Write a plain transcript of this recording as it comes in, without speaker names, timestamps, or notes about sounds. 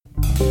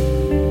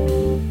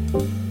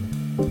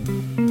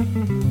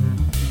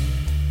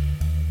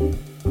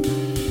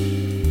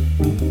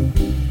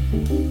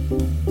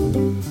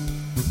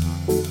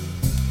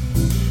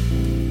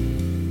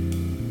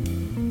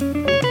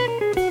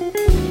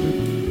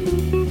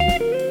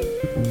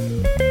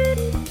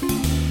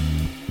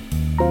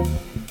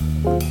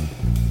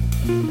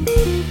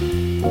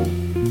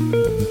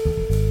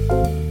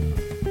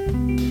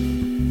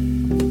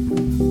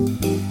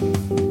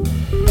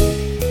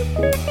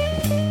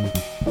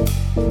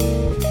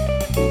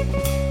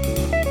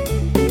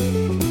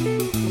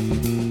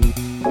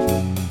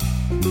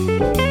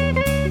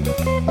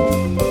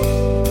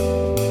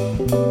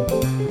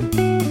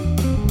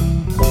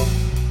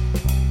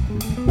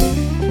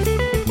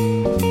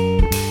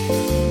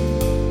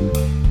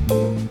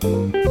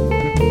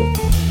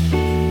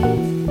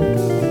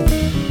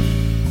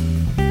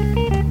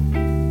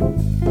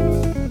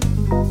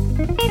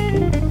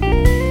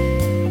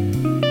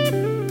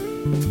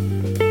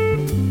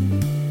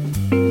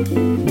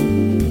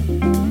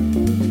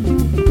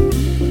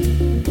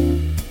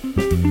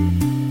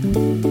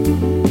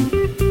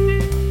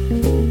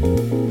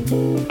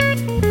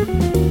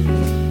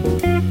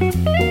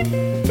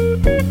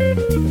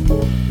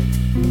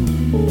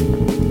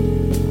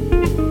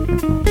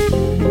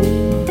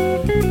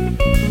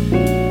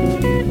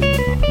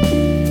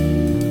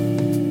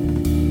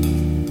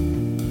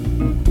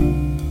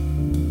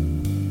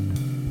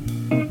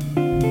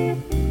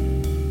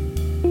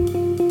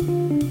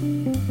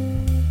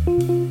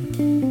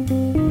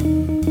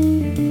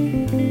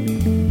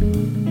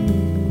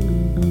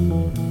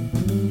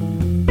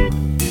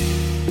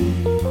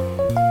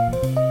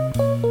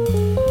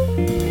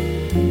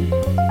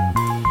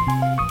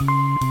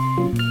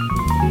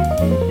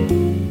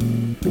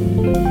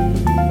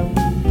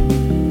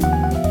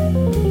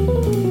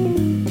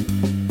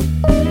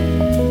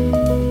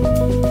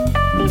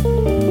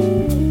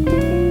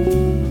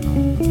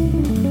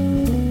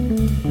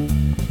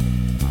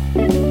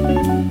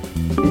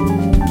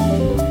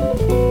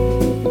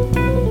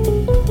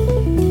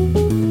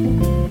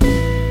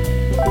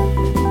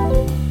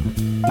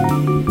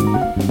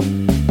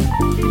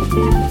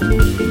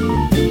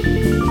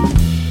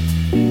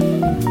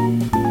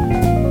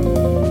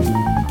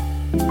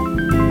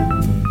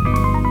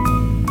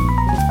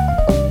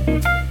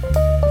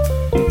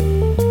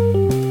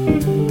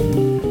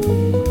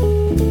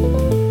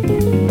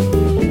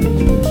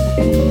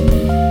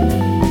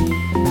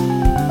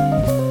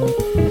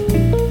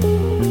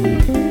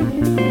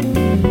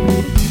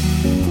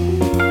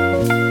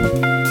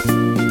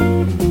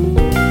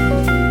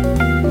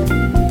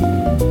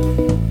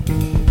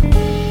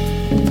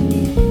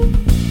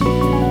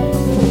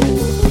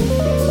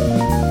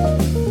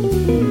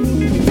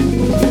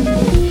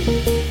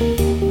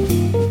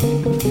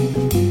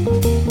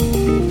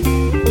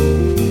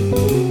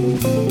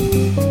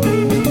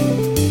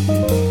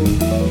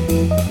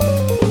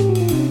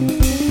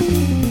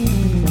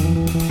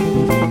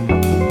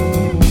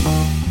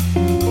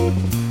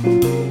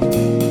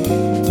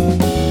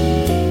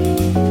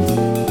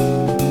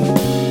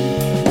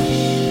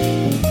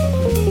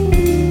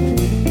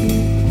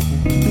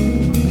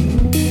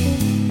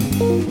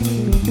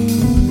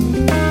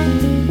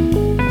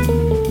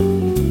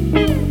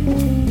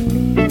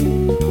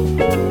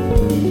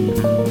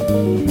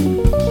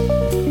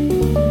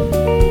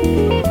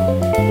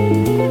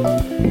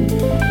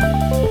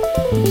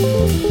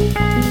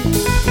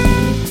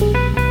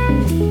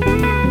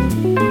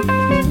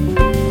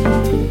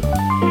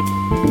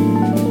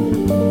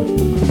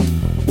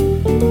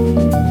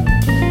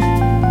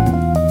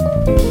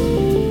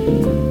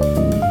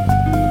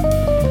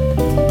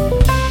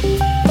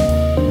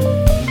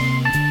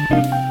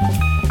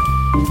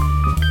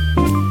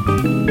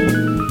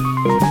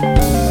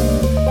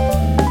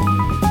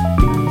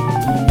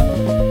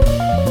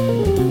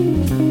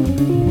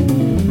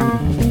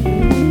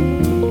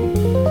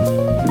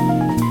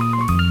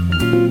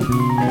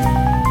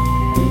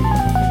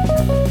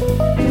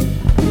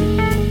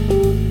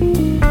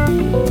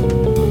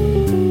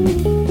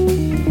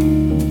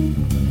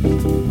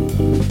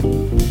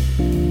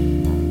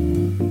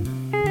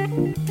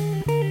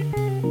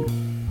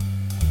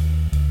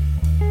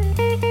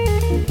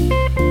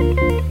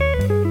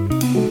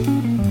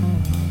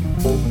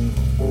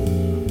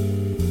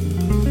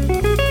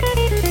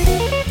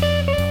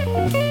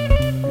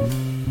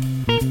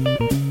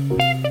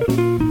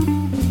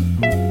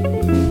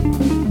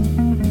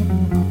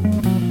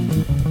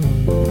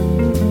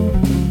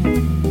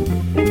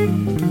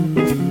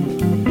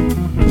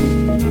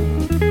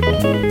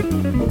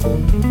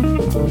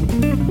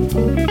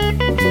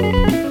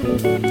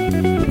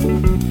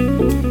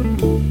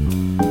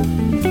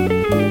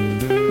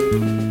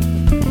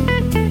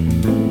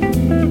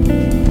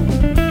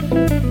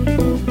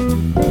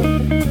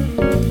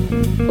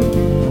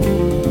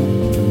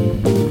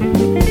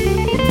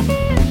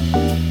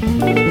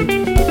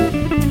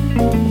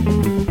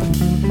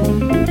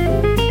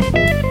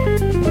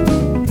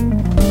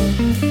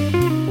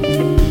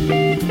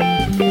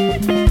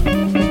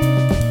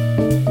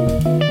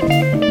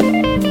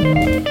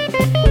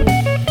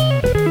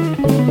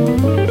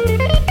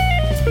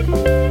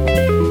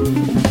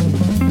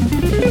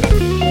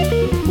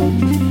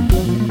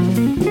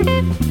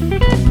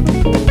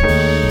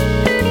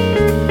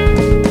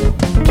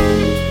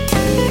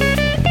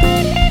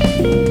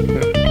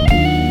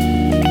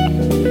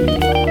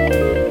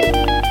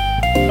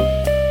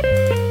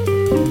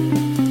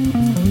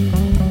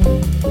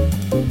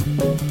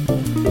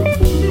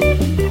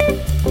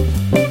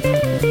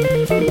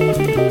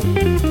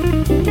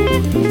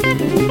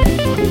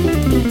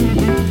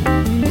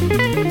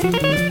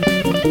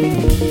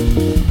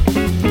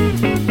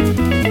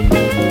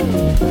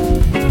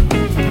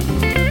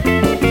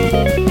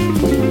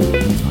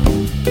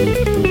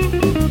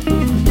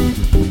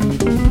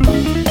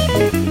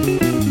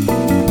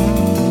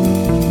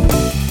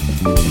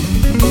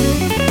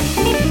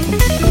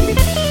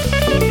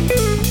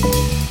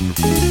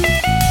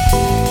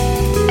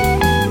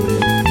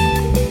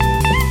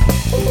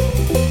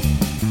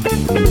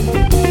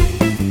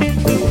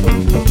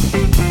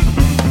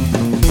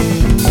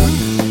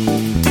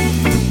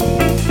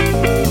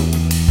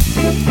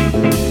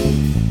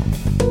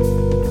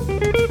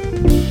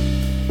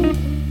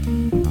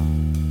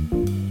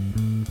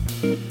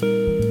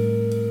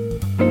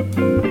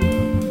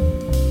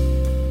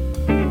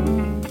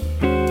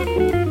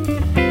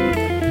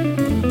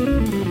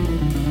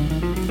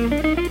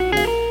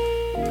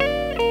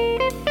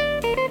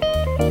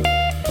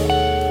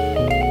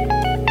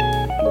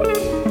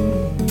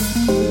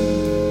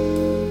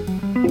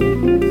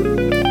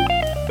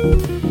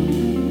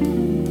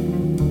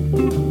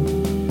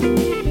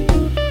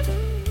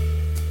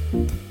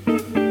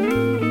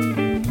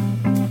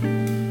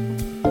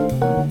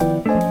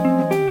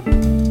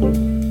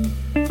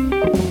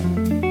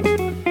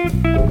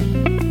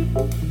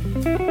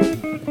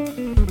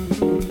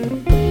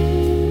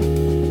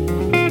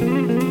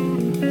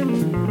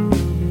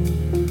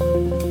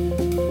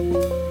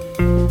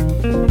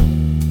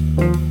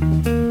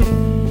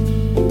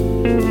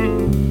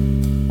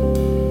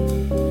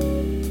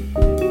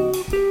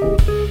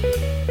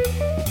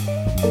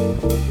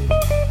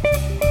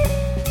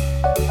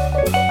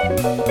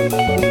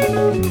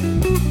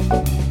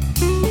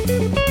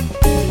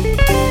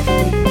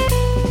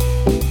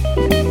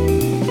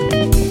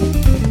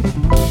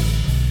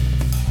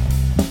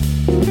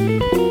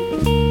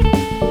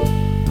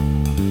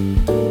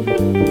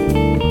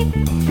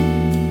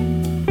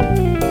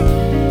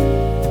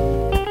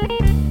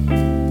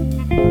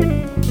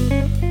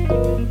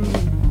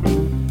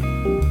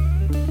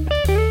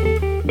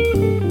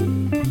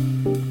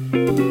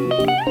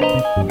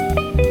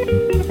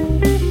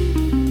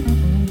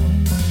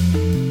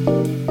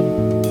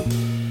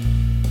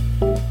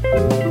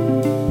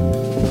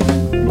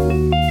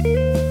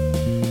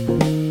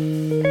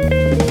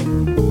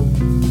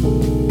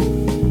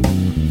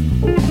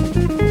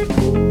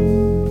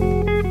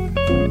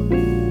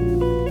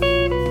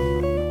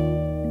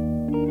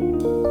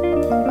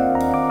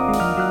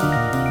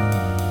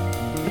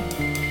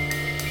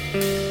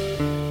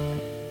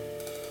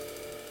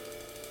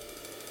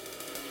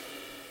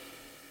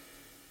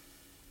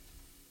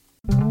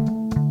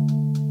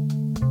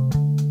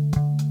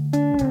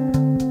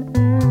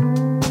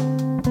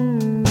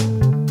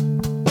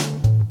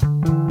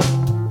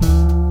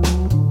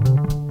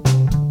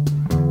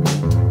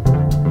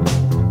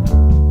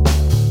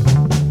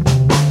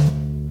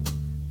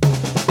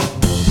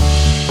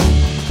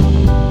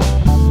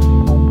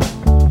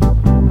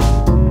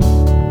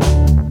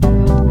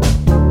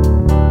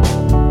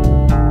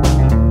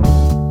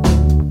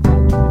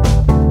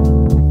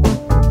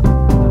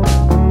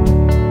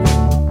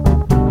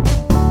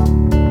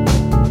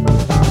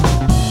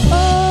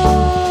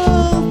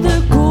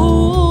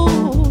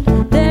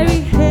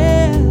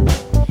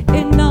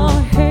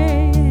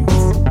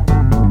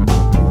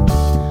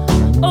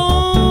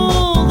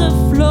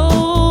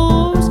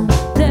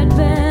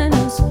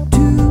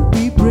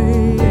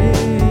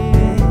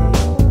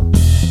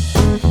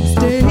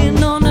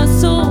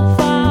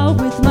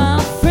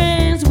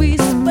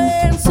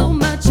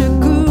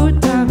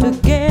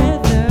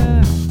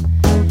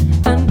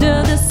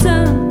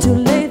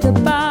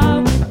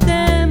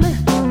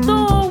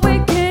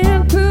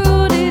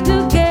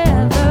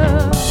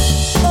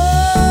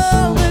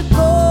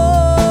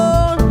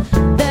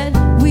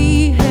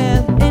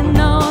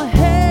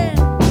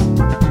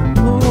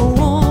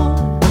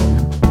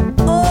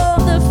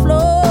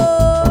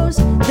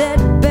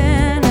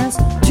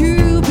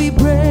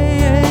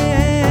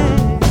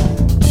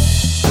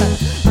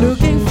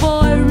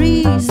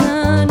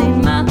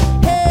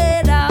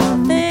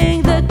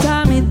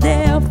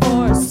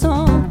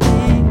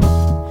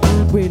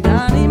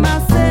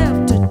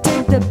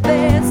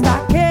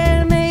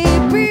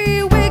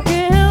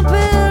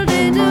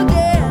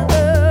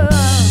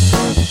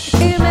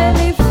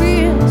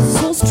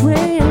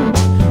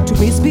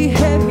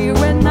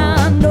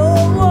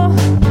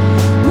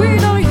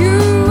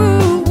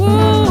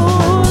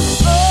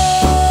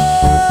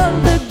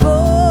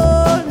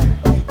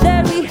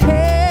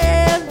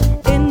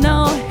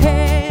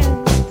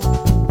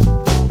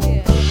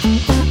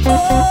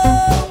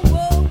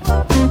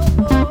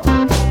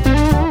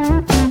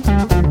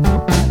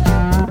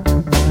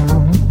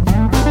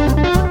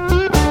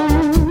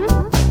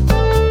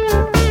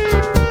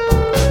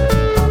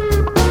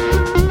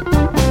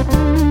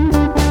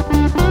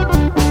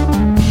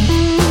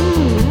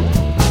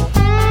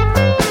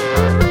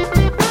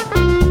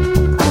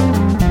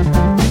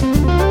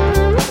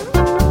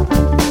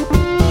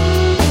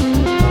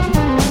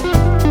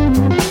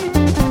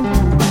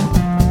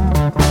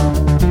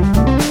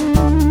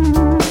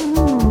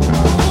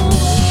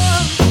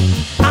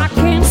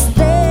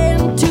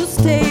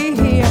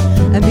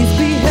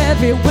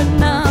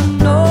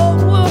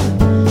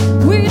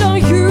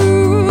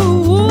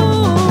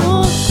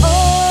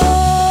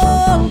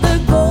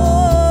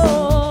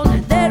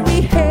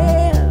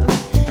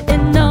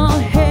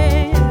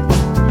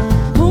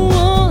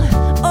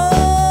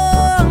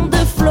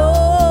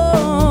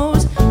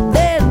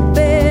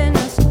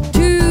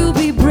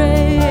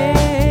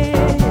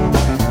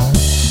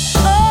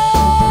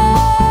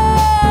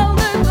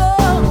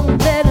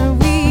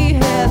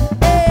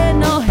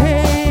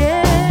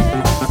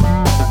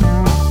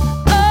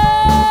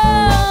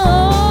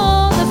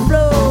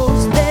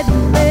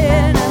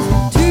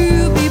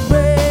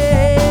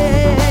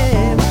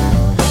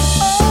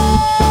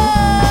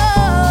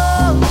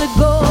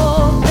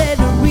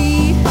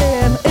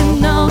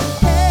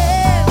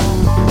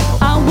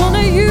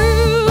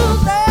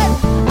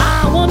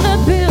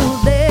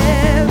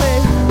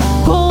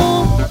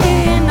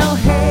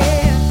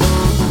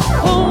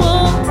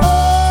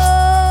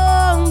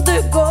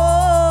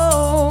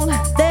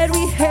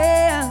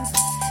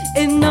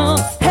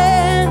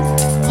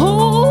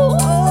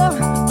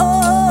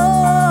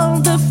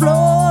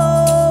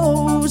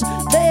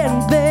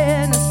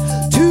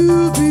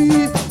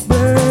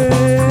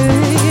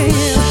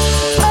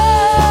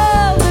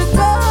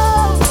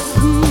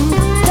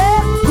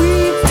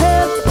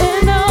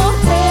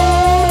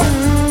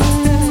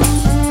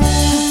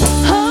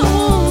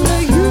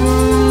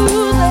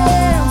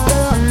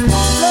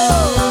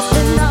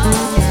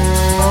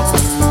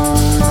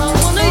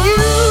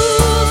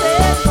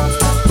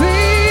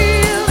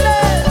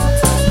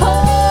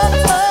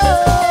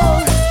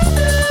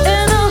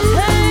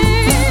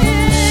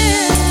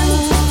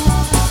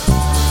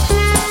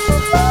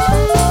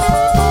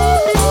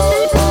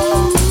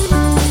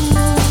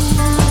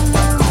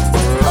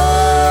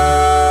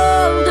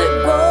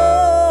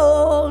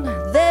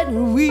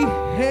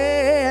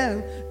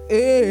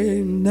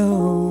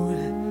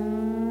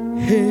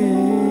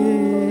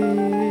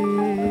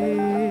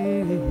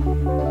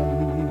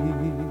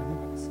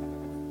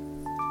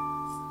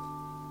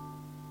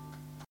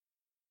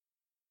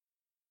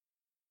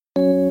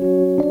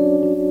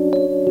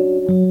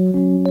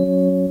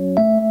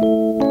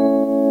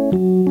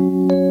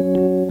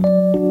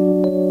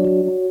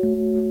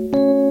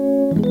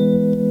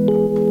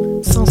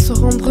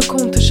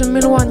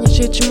m'éloigne,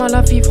 j'ai du mal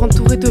à vivre.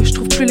 Entouré d'eux, je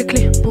trouve plus les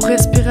clés pour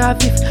respirer à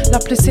vif. La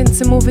plaisine,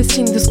 c'est mauvais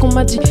signe de ce qu'on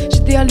m'a dit.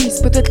 J'idéalise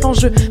peut-être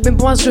l'enjeu, mais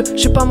bon à ce jeu, je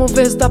suis pas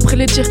mauvaise d'après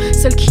les dires.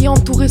 Celle qui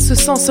entourée se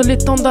sent seule et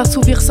tend à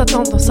s'ouvrir sa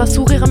tendance à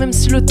sourire, même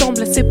si le temps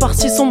blesse. C'est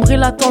par-ci sombrer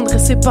l'attendre et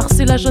c'est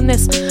par-ci la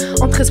jeunesse.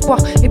 Entre espoir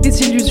et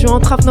des illusions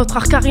entrave notre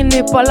art, car il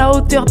n'est pas à la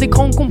hauteur des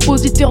grands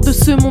compositeurs de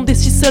ce monde. Et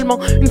si seulement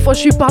une fois je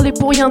suis parlé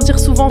pour rien dire,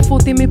 souvent faut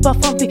aimer pas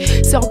feinter.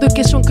 C'est hors de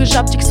question que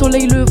j'abdique,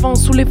 soleil levant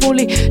sous les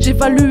volets.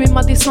 J'évalue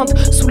ma descente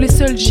sous les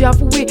seuls, j'ai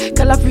avoué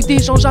qu'à la vue des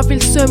gens j'avais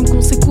le seum.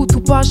 Qu'on s'écoute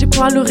ou pas, j'ai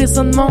pas le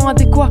raisonnement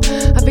adéquat.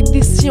 Avec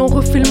des si on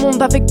refait le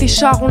monde, avec des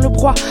chars on le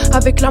broie.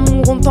 Avec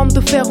l'amour on tente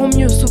de faire au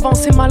mieux, souvent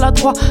c'est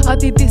maladroit. À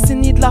des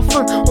décennies de la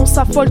fin, on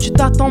s'affole, tu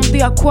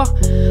t'attendais à quoi?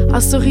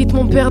 À ce rythme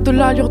on perd de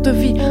l'allure de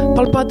vie.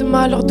 Parle pas de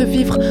malheur de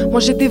vivre, moi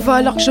j'ai des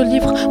valeurs que je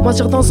livre. Moi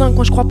dire dans un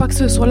coin, je crois pas que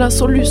ce soit la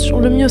solution.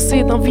 Le mieux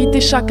c'est d'inviter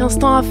chaque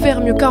instant à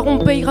faire mieux, car on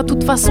payera de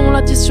toute façon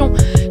l'addition.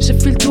 J'ai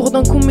fait le tour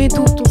d'un coup mes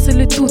doutes, on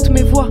scellait toutes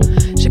mes voix.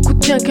 J'écoute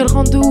bien qu'elles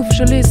rendent de ouf,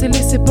 je les ai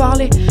laissées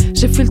parler.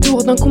 J'ai fait le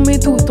tour d'un coup mes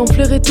doutes, on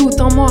flairait tout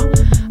en moi.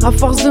 À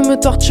force de me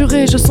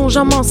torturer, je songe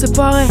à m'en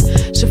séparer.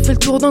 J'ai fait le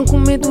tour d'un coup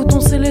mes doutes, on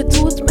scellait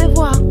toutes mes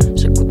voix.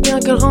 J'écoute bien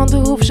qu'elles rendent de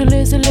ouf, je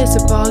les ai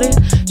laissées parler.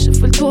 J'ai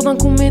fait le tour d'un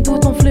coup mes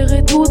doutes, on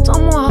flairait tout en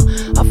moi.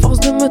 À force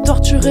de me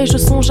torturer, je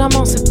songe à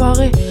m'en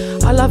séparer.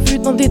 À la vue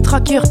dans des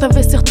trackers, ta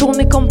veste est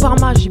retournée comme par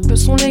magie. Peu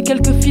sont les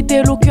quelques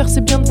fidèles au cœur,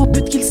 c'est bien de vos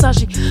putes qu'il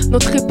s'agit.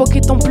 Notre époque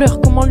est en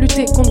pleurs, comment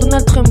lutter contre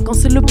Donald Trump quand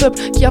c'est le peuple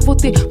qui a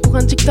voté pour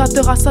un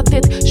dictateur à sa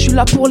tête? Je suis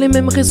là pour les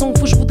mêmes raisons que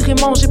vous, je voudrais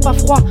manger pas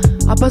froid.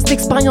 À base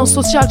d'expérience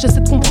sociale,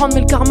 j'essaie de comprendre,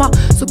 mais le karma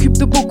s'occupe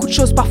de beaucoup de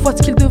choses, parfois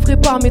ce qu'il devrait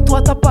pas. Mais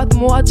toi t'as pas de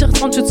mots à dire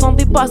quand tu te sens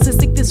dépassé,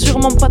 c'est que t'es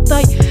sûrement pas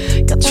taille.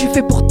 Qu'as-tu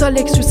fait pour ta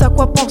Lexus? À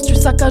quoi penses-tu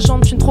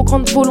saccageante? Une trop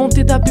grande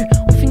volonté d'abus.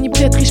 On finit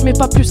peut-être riche mais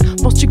pas plus.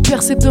 Penses-tu que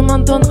percer demain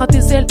donnera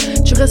tes ailes?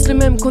 Tu restes le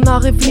même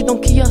connard évident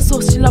qui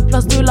associe la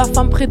place de la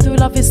femme près de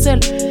la vaisselle.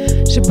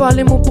 J'ai pas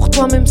les mots pour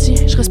toi même si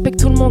je respecte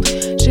tout le monde.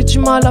 J'ai du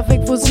mal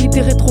avec vos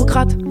idées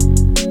rétrogrades.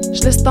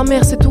 Je laisse ta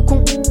mère, c'est tout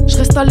con. Je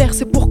reste à l'air,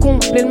 c'est pour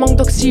combler le manque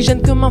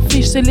d'oxygène que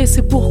m'inflige, c'est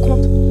laissé pour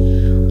compte.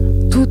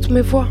 Toutes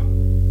mes voix,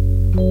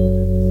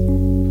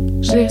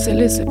 je les ai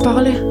laissées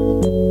parler.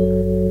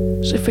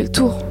 J'ai fait le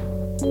tour,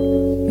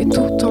 et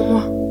tout en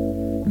moi,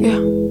 yeah.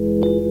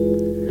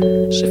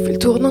 J'ai fait le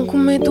tour d'un coup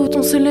mes doutes,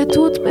 on scellait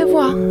toutes mes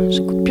voix.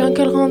 J'écoute bien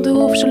qu'elles rendent de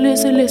ouf, je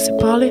les ai laissées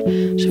parler.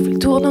 J'ai fait le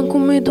tour d'un coup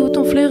mes doutes,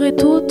 on flairait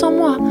tout en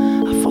moi.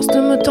 À force de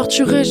me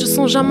torturer, je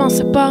sens jamais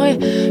séparé.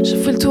 J'ai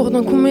fait le tour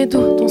d'un coup mes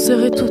doutes, on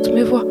serrait toutes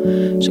mes voix.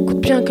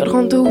 J'écoute bien qu'elles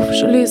rendent de ouf,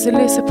 je les ai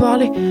laissées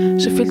parler.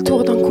 J'ai fait le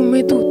tour d'un coup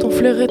mes doutes, on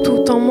flairait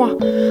tout en moi.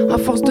 À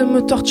force de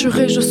me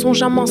torturer, je sens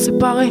jamais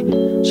séparé.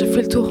 J'ai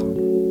fait le tour,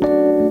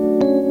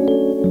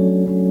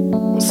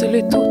 on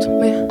scellait toutes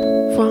mes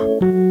voix.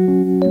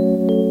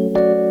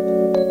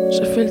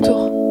 J'ai fait le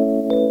tour.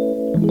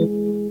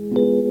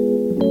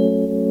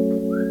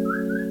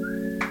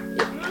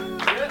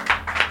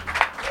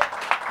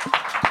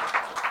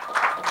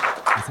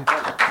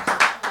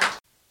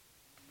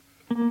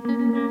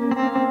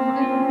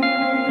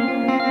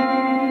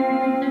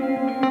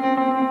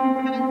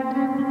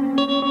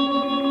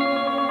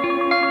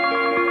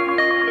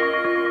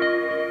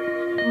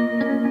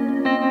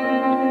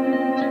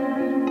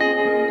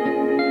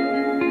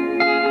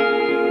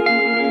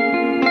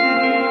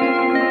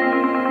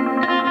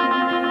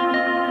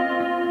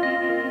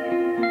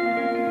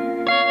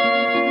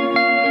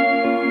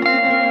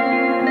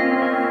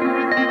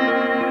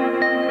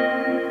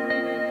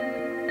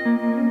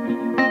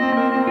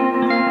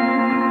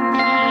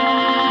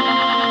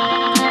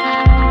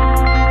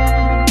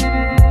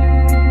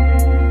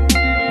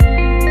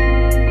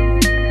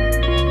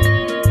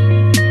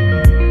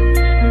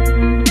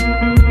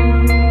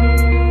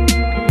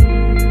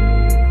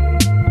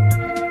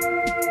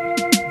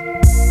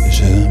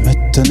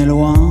 Tenais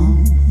loin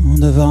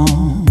devant,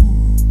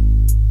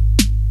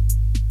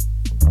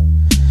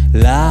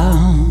 là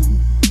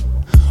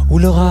où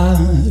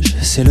l'orage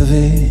s'est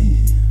levé,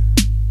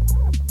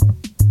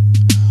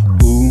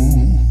 où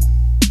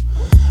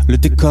le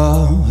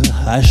décor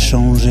a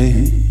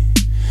changé.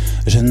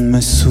 Je ne me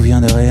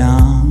souviens de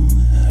rien,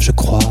 je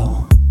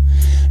crois,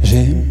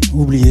 j'ai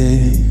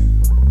oublié.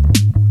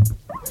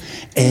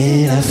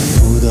 Et la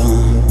foudre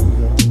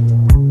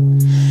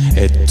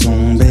est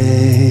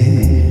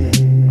tombée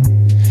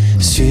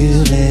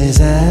sur les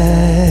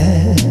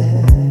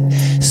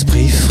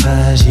esprits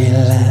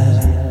fragiles.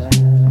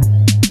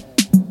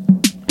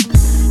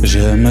 Je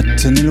me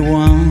tenais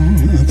loin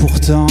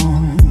pourtant,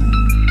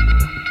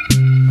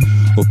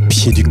 au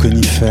pied du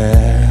conifère,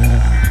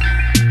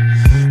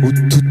 où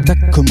tout a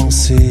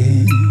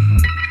commencé.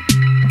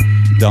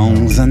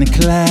 Dans un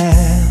éclair,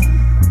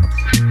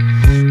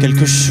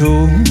 quelque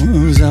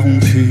chose a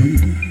rompu,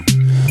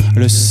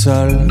 le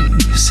sol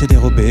s'est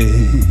dérobé.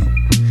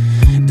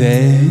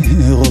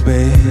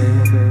 Dérobé,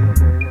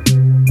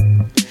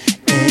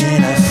 et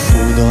la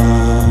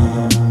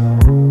foudre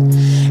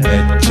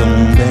est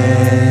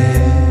tombée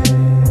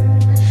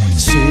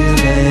sur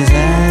les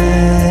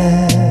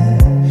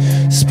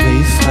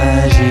esprits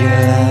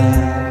fragiles.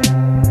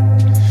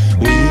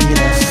 Oui,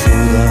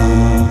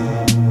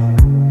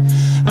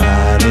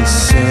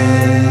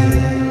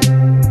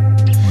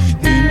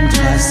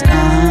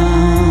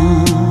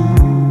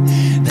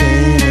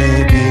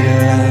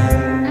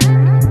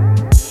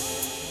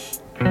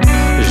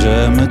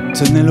 me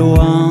tenait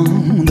loin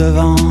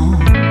devant,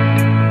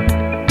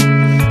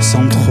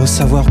 sans trop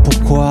savoir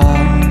pourquoi.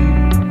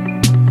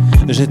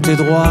 J'étais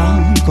droit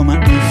comme un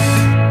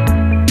if,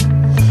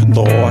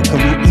 droit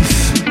comme un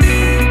if.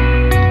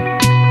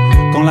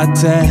 Quand la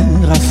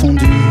terre a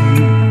fondu,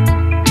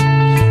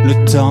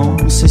 le temps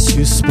s'est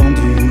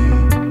suspendu,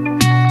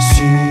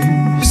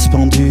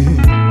 suspendu.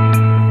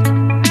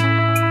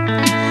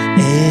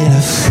 Et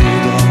la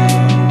foudre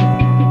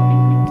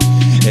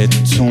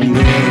est tombée.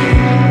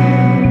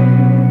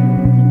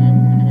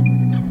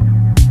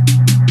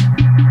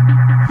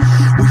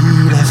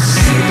 Oui, la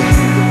foudre.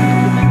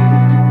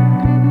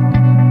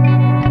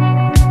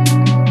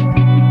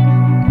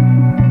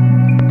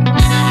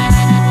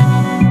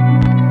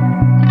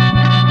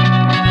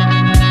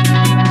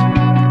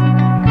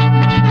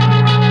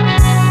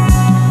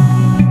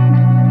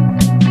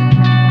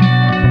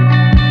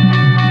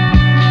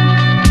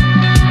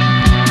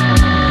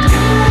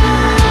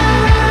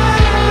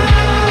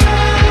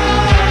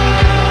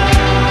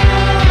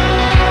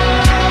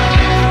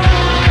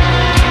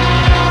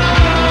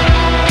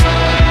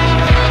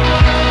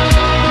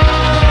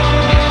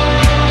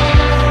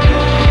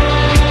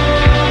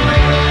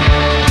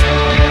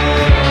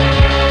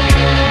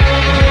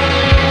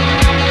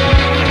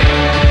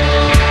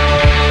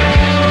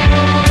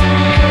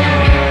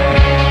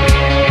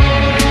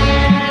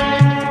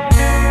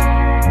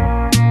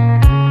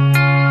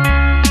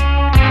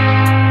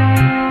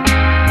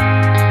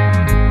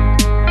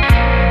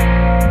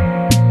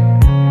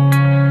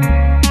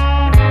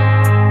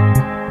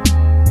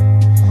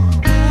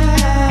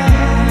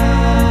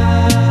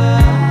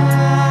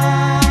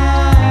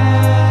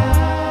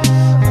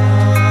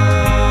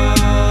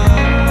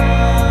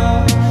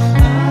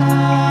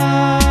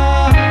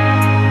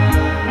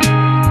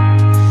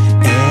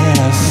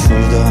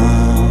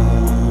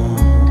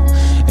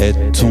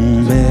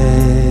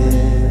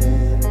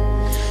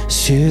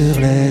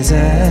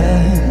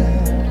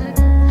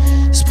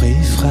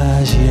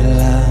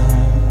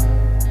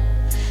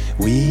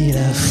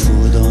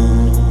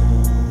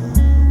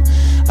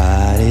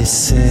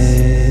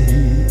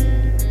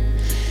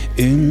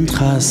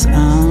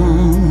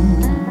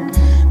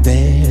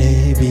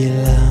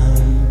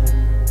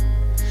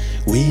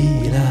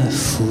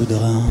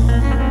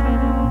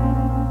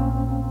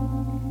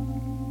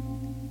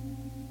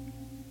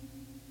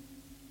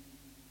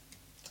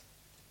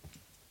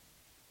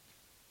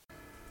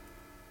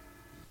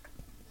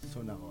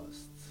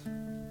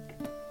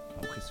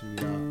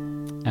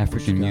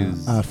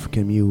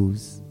 African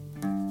Muse.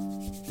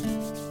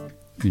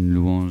 Une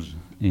louange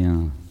et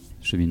un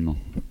cheminement.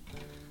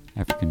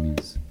 African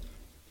Muse.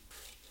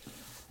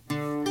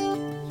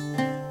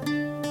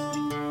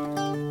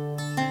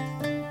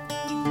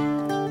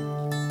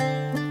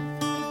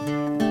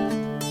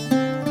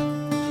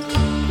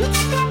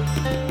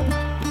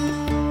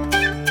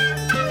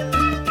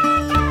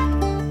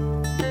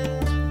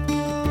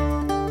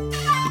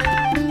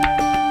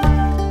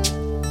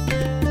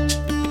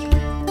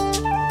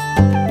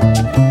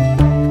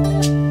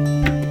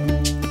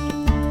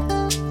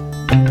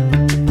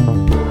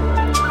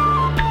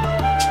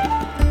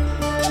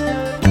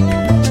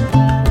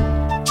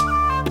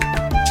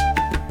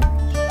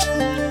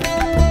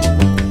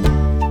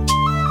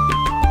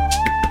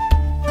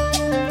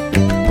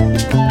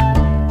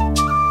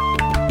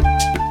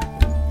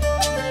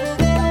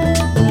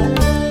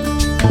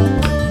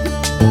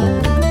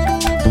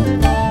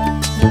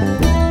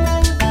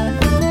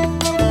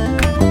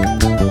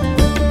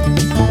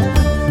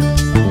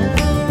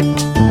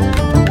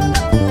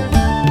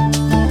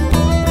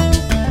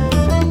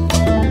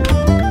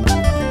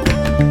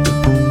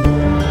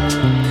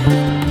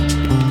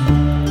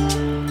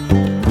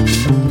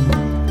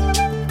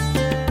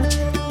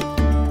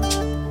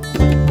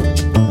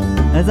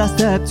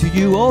 To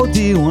you, oh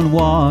dear one,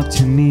 walk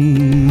to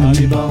me.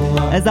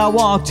 As I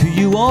walk to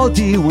you, oh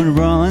dear one,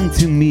 run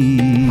to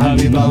me.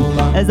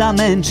 As I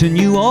mention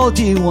you, oh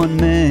dear one,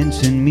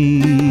 mention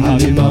me.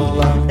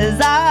 As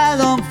I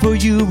long for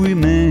you,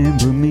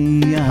 remember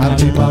me.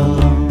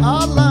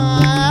 Allah.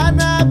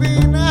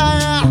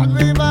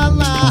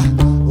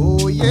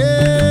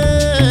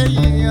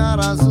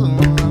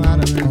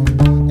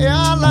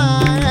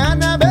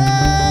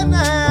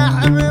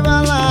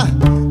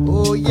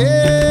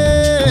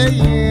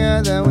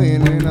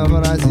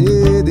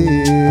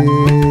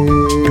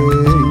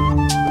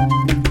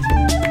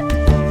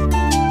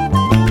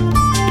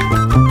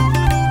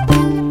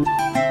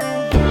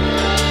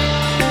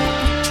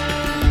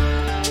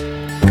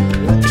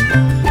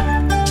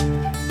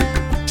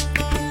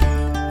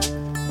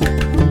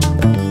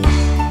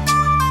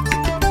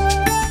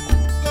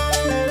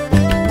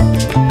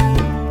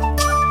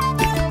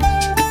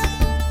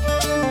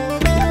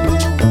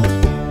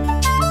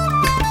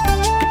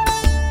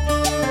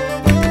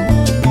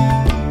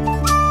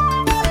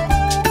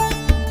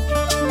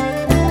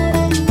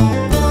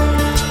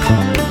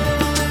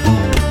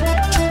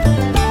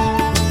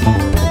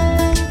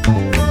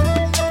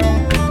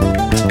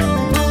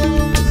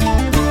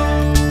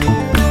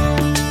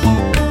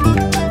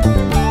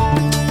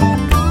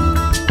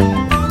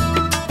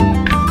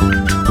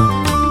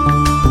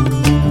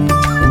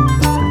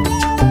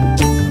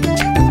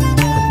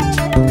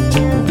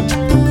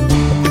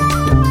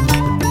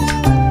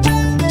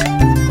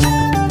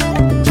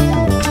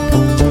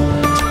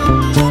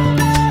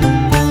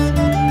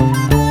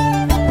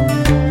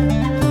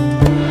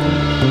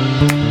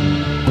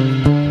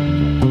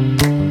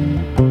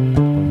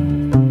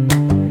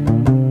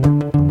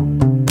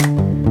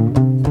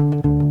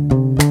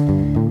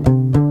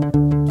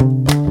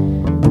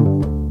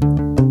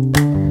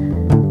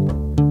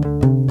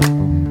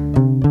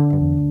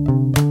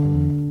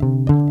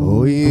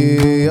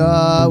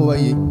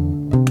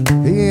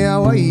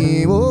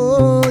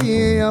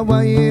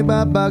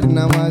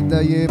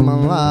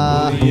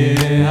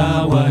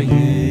 yeah,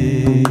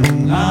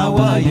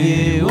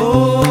 awaye,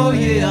 oh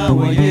yeah,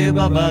 awaye,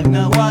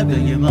 babagna wada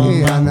yema.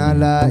 أنا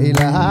لا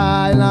إله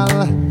إلا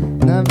الله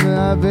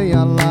نبي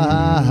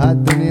الله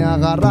الدنيا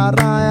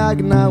غرارة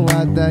يقنا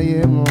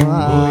ودايم Oh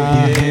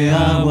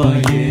yeah,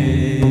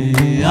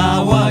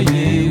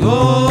 awaye,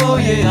 oh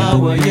yeah,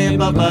 awaye,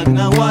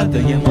 babagna wada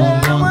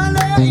yema.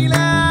 لا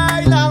إله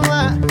إلا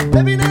الله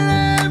نبي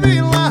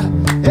الله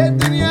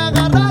الدنيا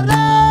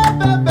غرارة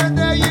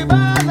ببدا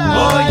يبالا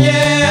Oh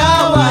yeah,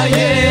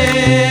 awaye,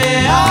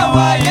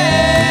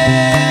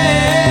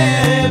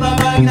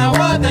 babagna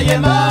wada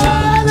yema.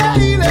 لا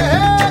إله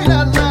إلا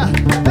الله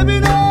نبي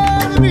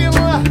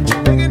الله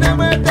يقنا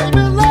ودايم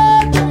الله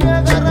الدنيا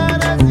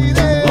غرارة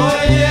سيدي Oh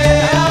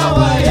yeah,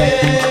 awaye,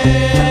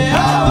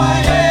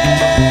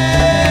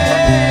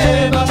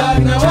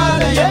 babagna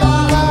wada yema.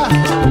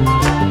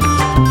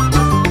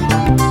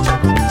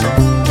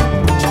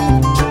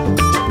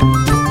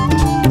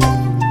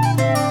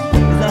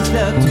 As I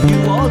step to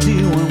you, all do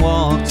and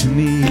walk to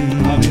me.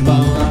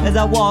 As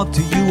I walk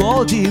to you,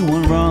 all do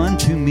and run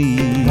to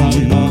me.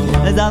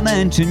 As I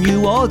mention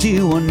you, all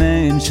do and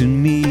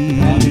mention me.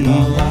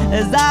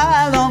 As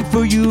I long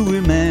for you,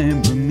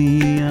 remember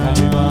me.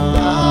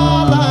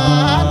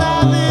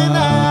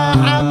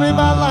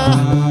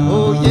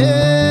 Oh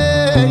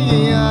yeah,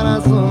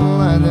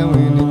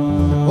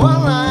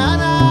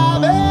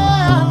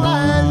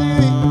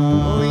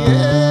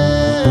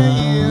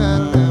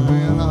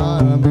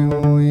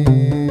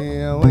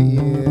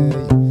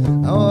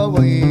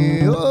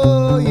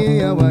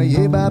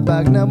 awaye,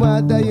 babagna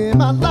wada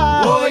yema.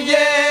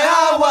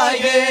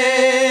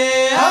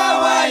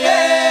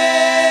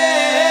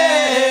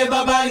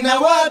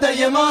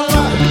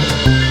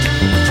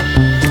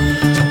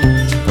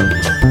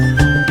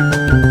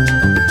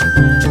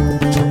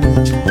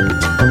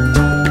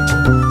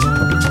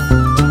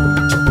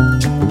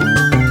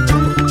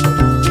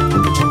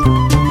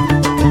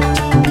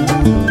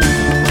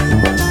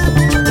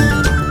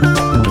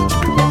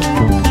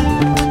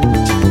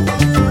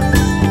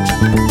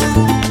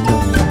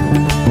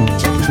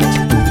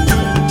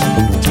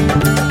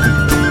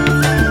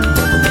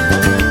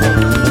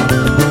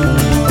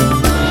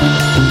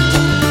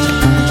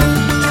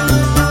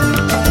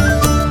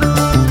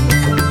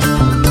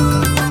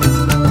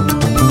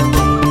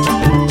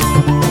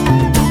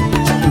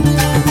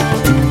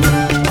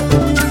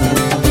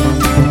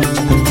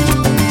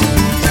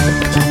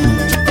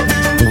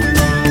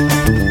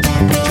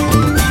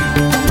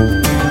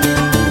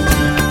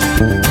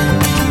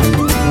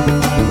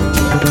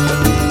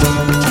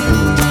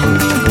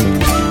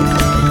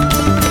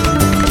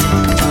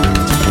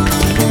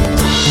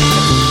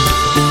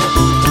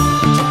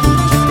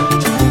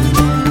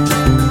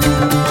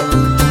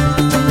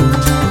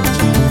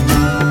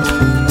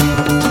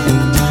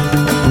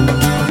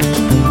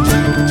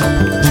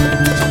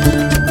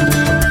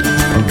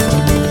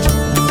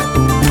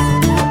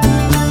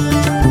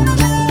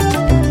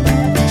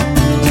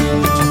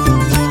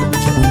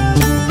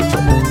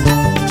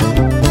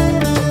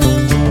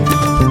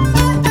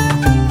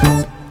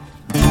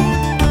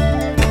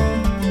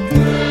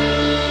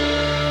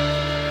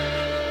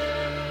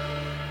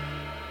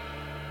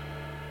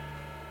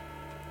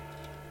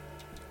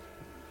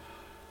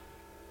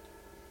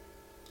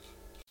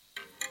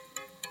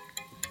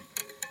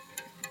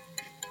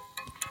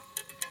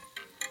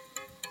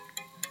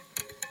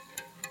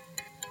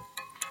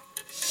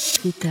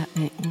 Vida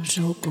é um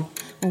jogo,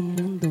 o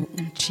mundo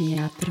um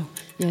teatro.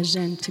 E a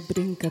gente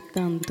brinca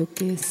tanto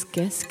que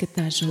esquece que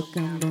tá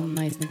jogando.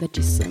 Mas nada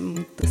disso é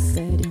muito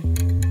sério.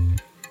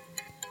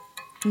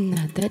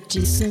 Nada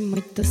disso é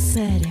muito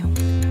sério.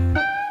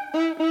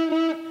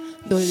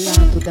 Do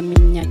lado da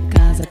minha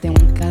casa tem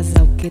um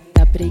casal que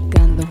tá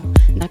brigando.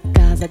 Na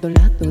casa do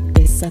lado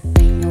dessa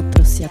tem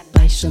outro se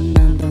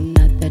apaixonando.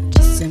 Nada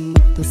disso é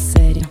muito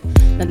sério.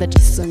 Nada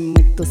disso é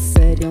muito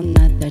sério.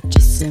 Nada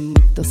disso é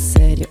muito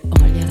sério.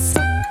 Olha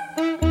só.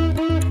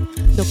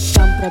 Do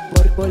campo a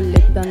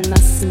borboleta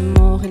nasce e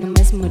morre no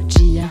mesmo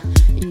dia.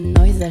 E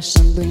nós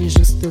achando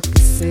injusto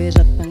que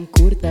seja tão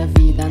curta a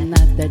vida.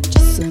 Nada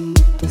disso é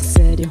muito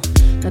sério.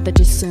 Nada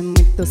disso é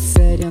muito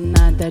sério.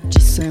 Nada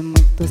disso é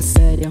muito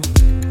sério.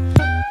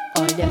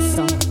 Olha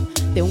só,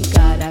 tem um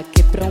cara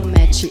que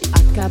promete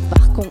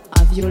acabar com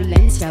a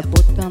violência,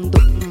 botando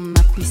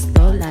uma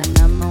pistola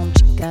na mão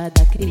de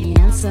cada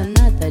criança.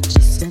 Nada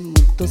disso é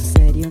muito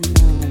sério,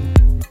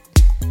 não.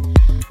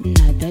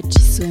 Nada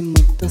disso é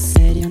muito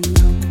sério,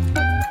 não.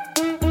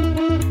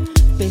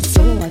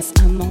 Pessoas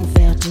a mão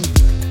verde,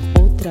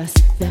 outras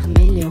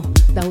vermelho.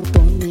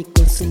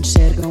 Daltônicos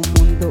enxergam o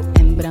mundo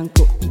em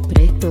branco e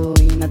preto.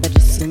 E nada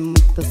disso é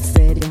muito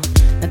sério.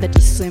 Nada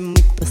disso é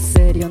muito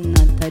sério.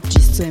 Nada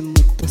disso é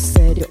muito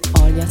sério.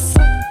 Olha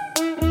só.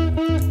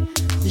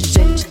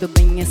 Gente do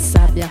bem é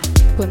sábia,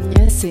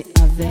 conhece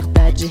a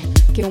verdade,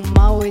 que o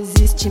mal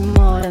existe e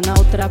mora na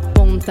outra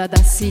ponta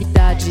da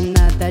cidade.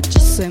 Nada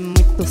disso é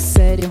muito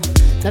sério.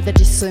 Nada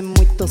disso é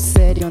muito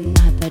sério.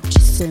 Nada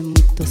disso é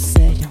muito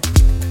sério.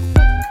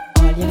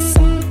 Olha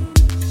só.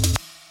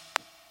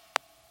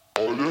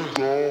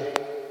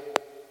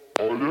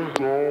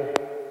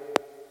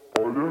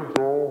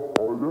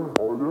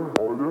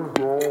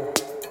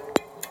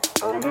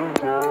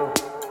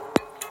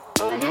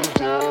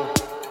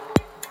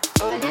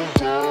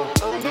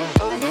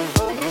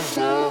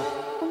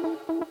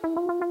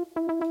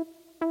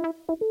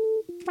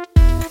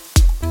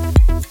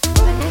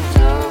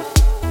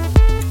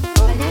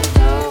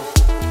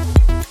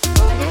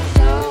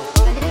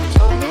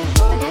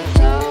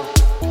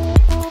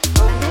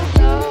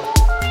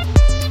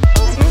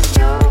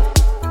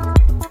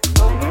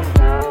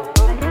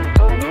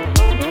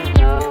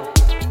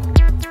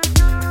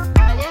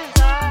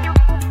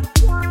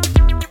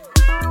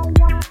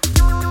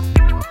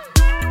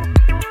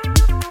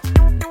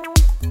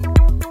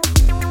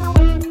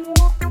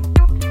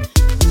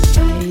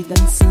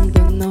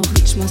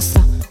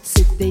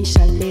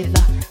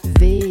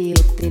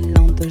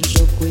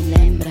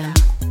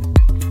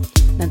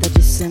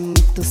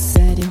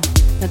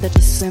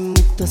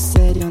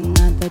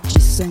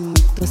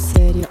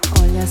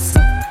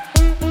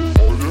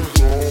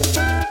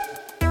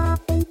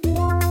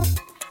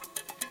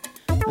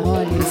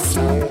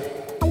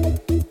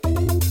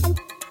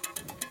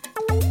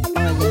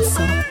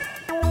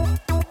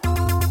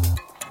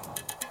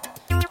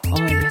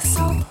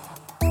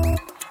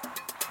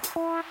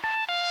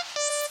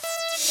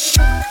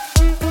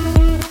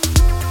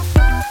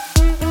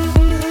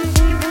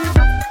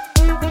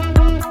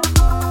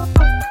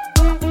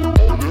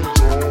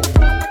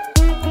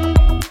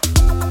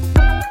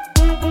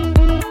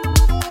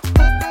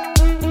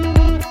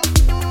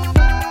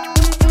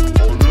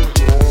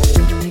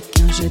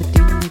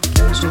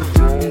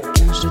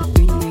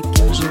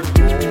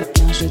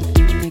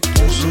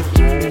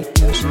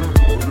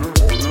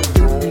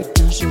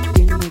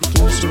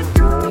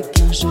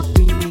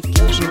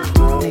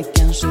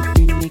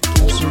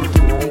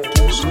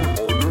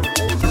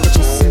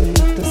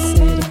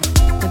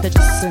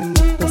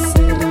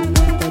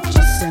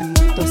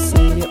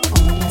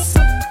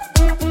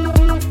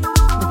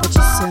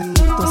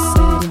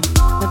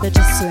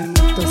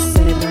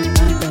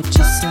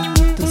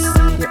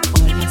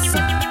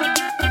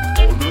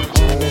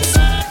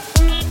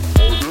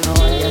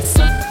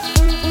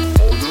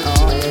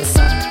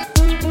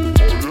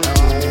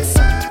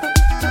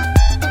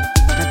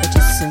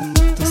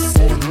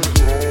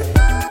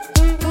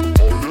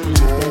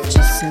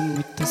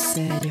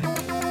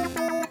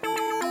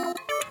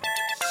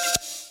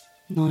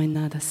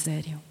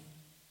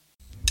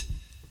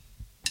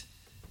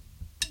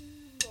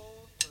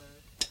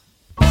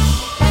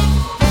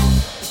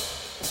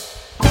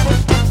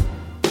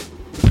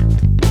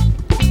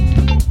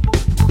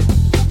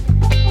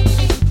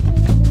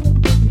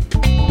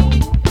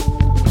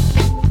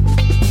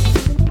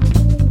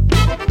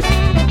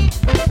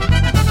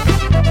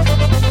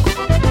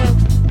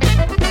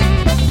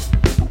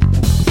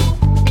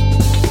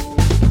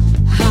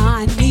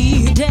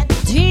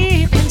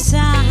 Deep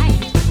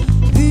inside,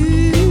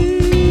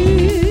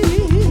 ooh.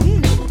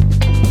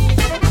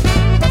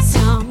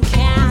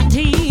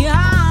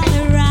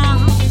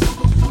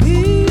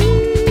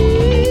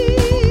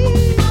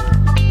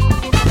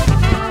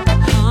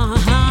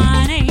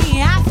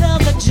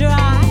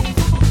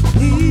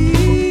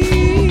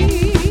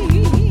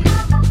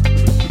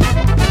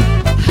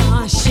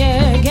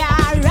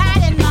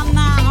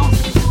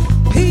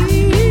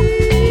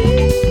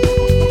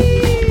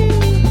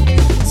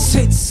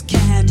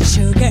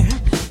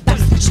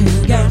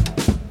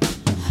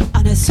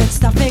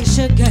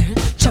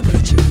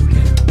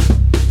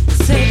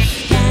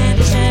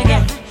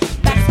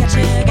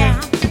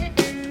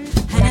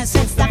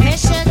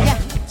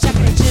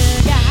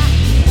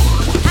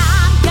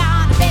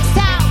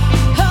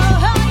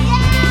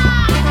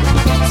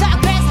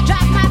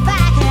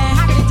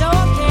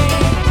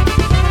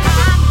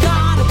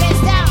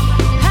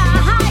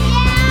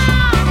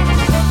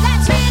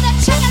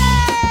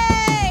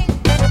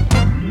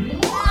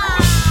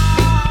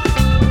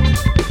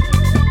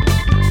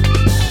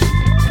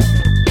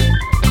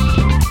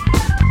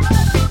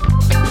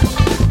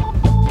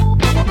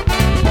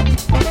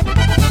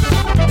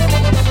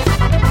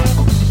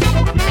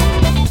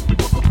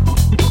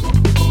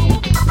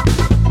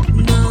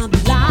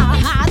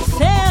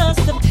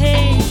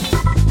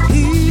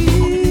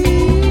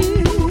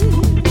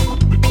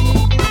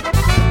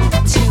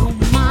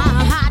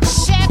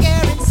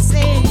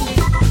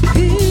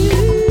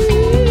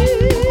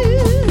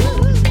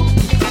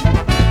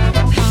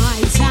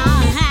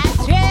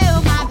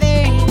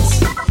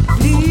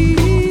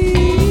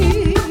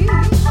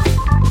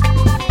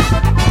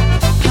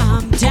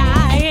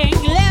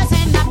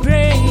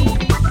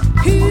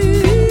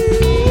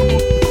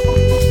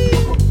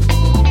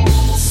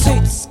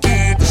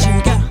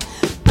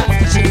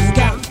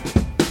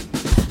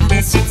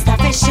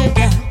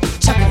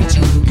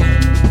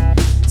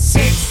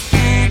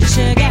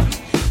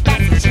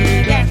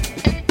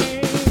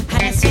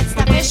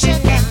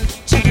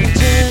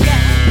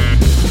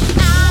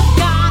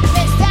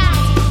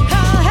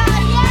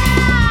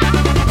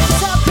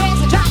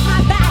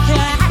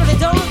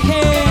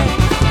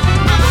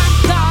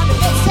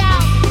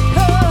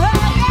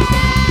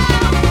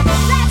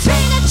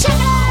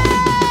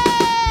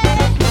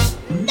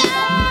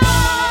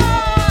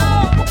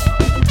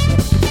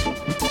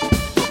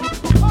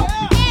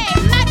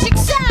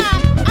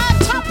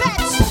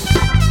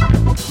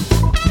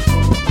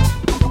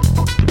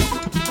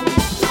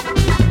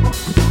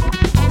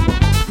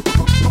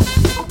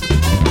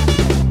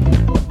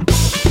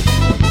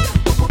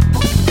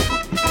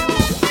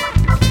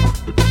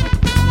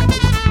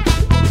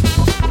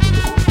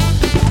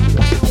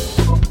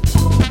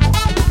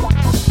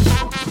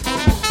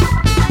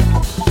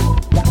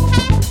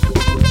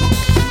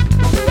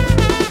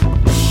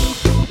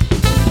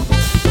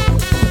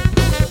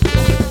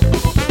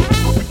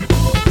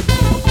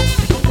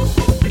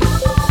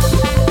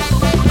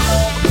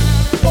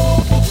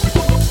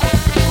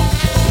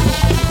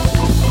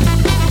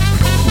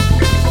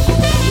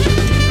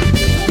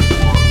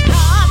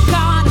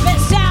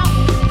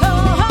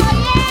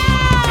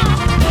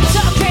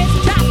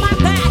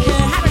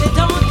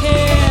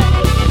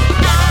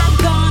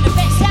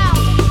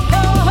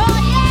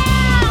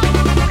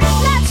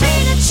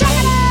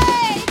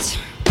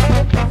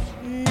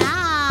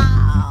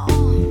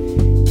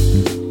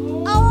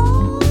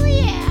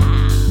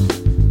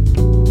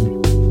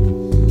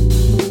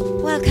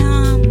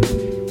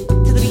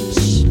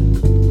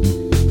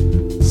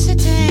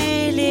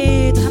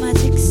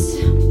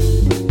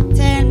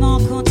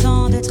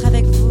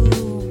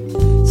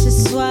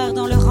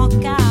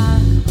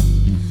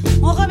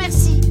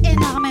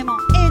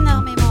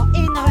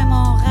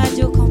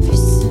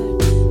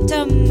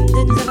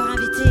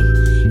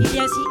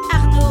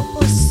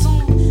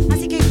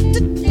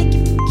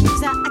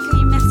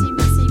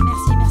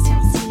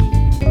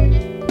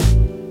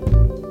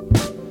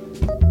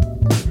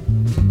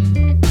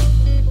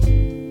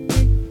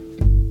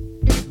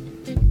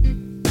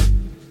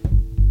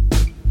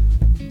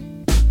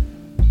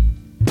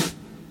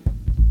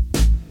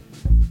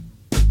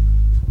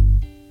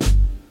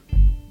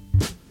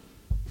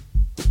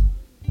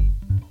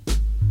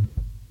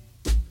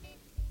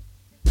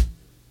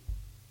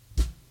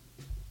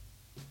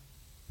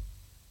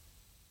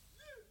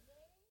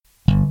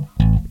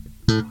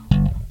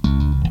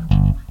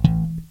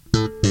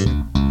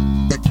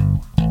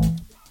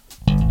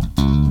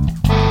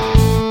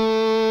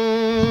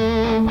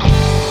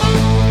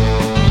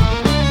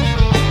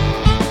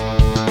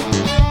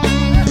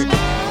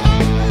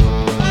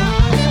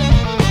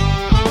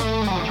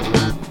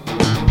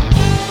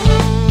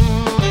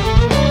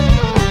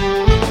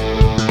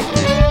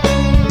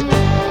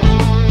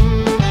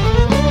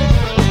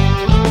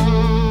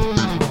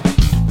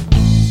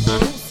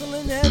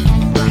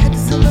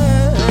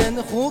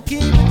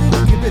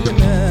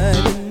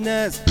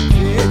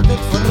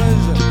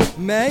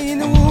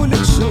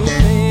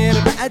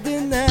 عاد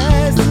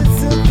الناس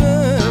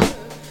تتسبب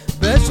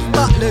باش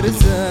قطع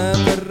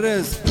الرزاق.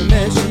 الرزق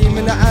ماشي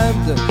من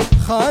عبد،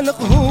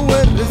 خالق هو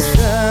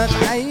الرزاق.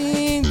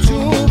 عين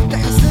تشوف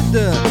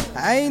تحسد،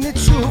 عين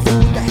تشوف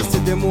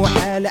وتحسد،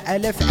 محال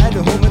على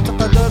فعلهم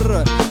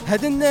تقدر.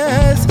 هاد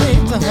الناس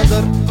غير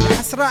تهدر،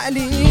 الحسرة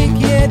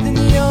عليك يا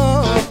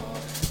دنيا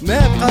ما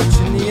بقاتش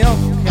نية.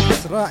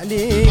 الحسرة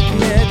عليك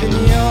يا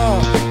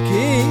دنيا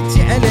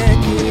كيتي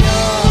عليك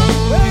يا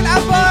وين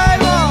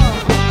عبايبة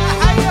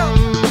حيا.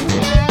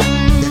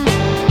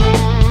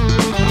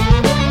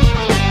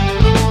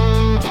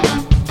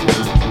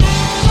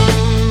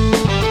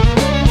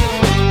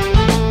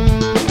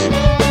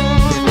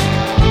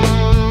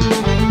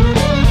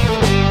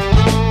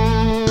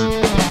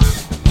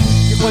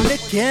 يقولك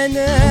كان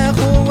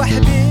اخو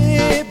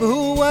وحبيب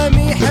هو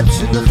ميحبش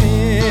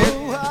الخير،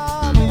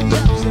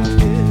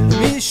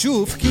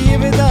 يشوف كي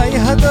بدا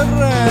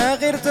يهدر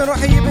غير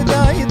تروح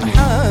يبدا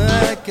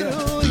يضحك.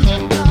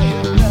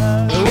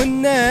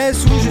 والناس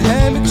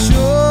وجهها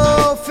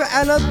مكشوف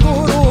على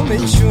الدور وما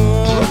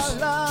يشوفش.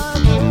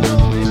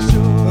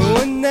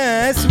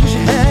 والناس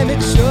وجهها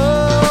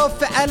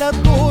مكشوف على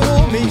الدور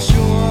وما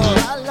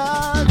يشوف.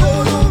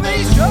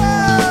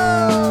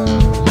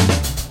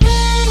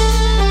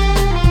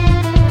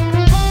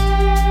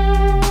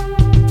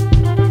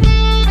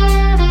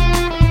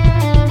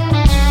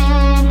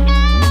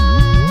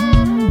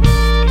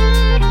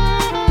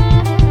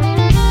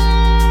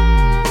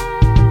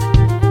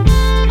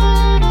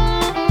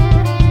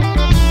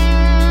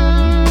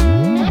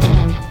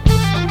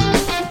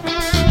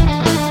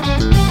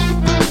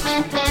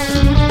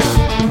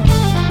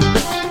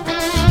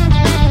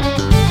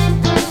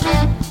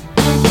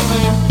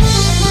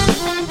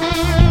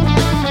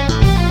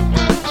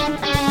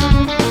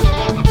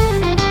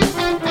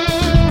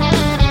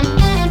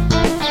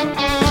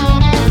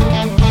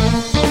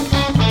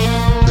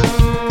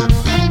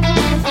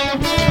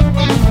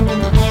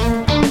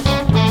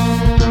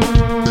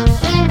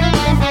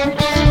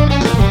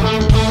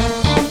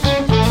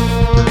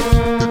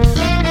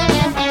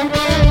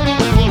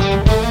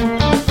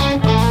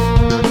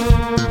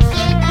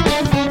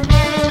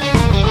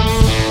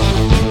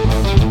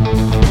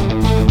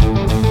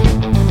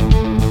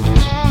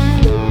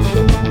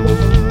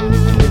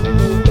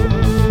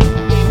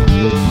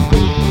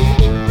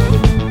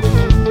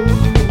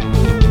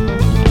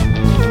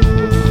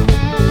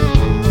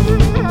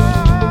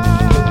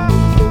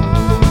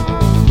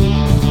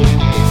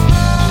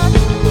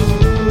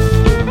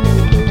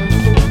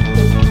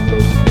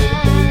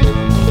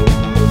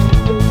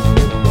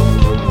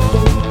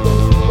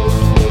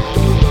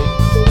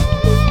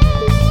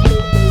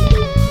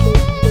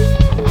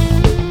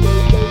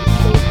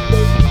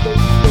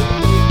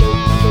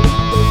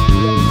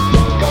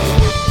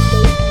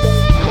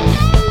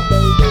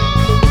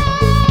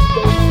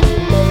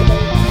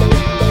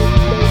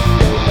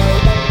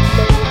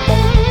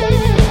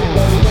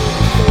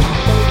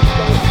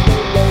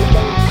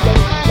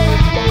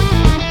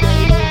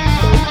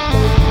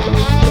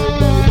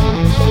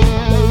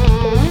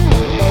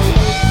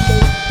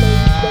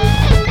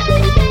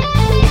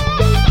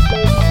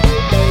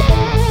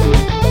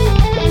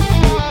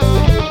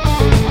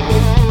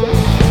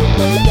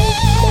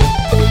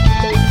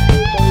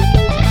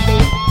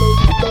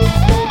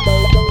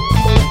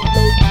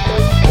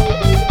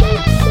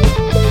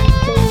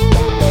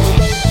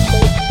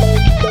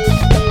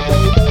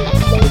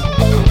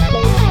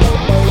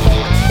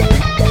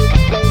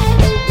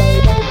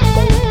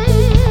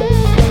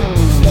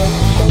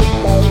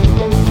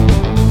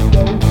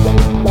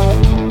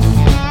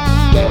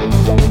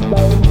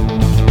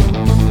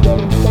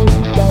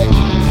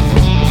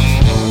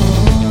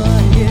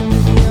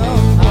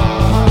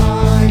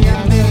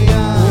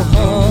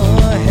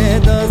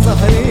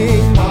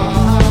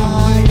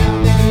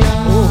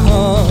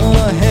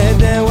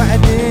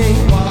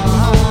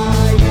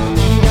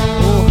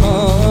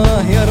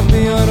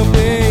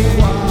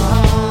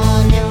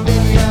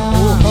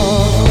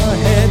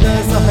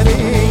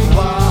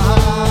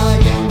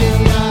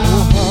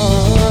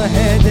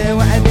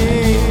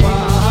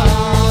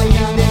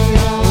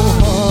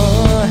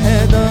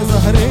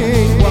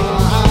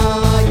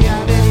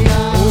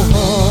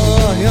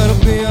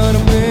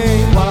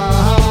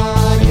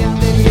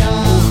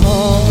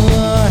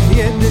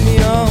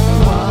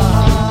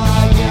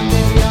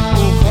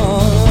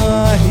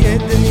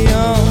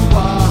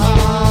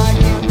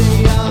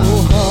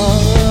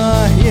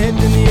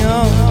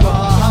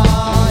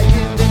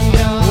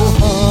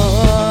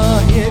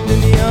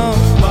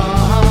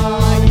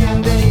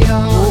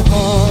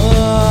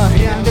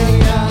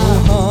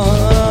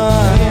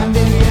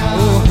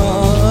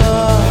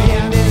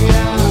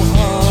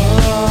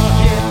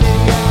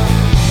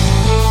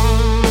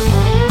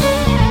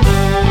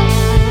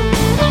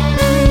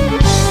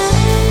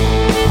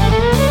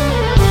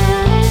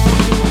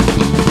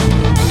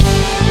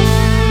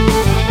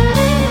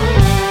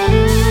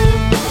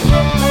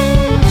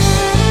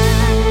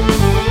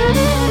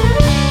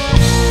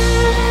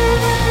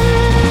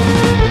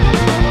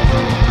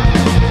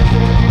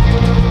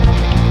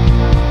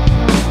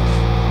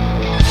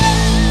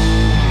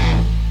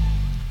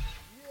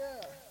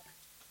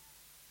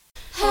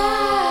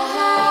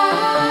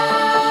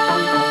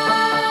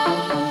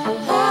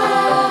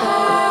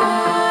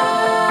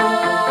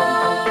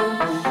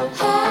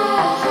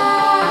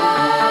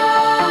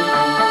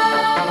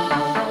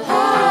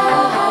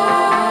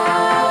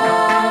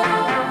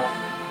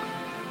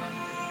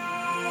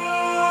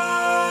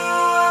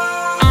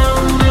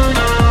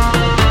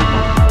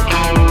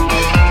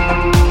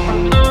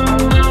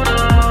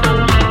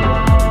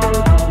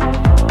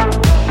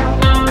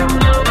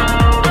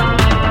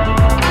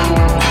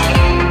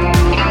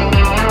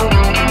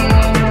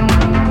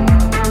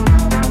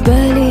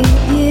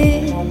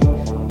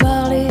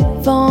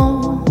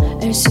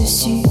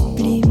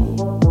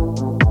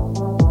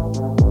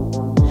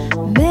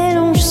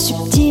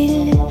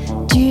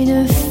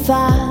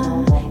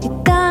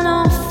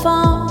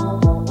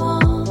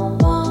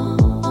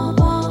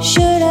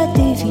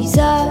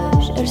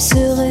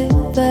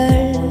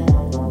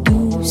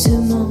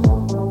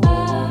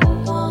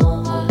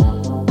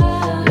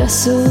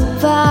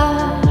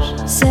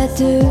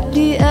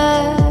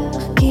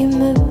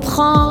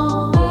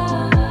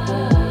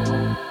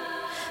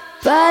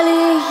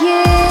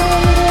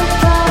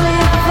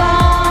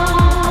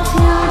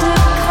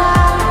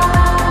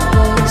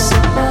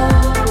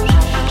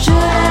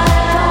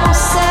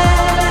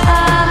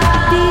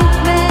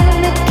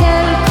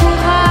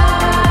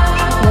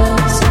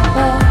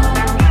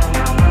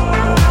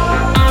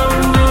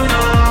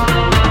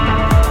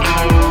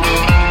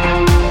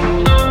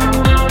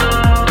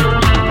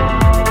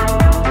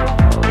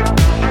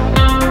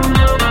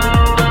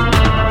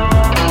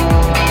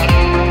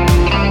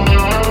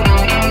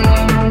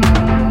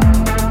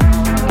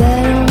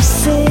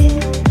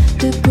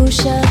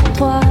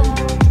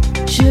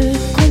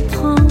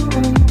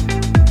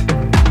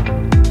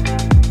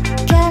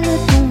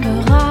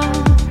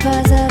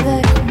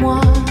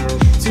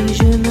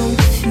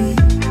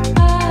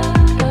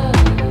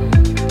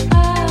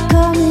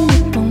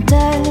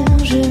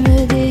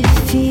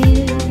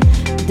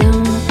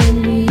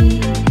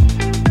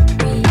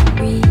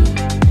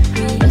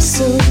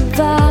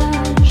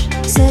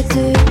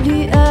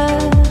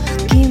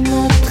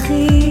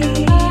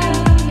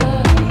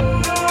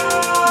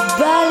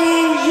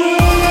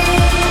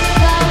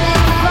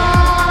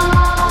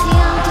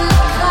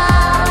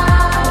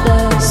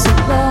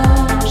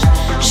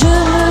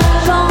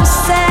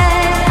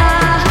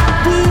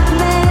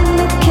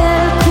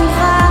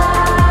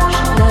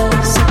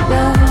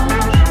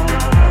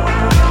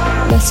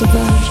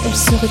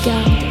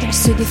 regarde, elle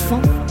se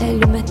défend,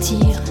 elle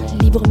m'attire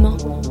librement.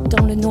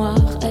 Dans le noir,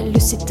 elle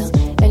s'éteint,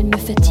 elle me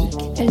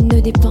fatigue. Elle ne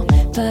dépend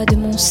pas de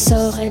mon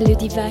sort, elle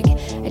divague.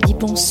 Elle dit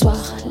bonsoir,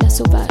 la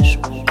sauvage,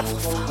 mon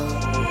coffre-fort.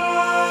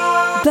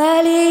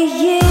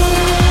 Balayé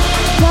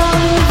par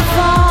le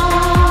vent,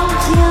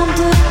 rien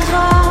de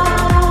grave,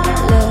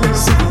 le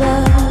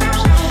sauvage.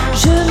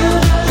 Je me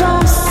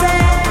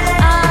pensais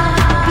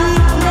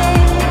abîmer,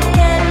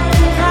 quel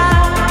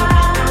courage,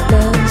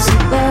 le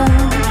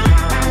sauvage.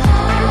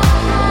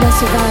 La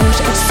sauvage,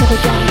 elle se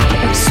regarde,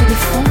 elle se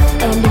défend,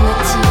 elle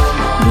m'attire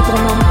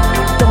librement.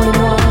 Dans le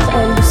noir,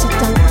 elle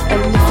s'éteint, elle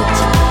me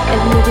fatigue.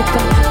 Elle ne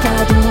dépend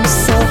pas de mon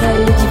sort,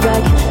 elle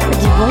divague. Elle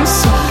dit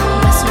bonsoir,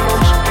 la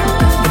sauvage, le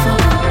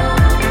coffre-fort.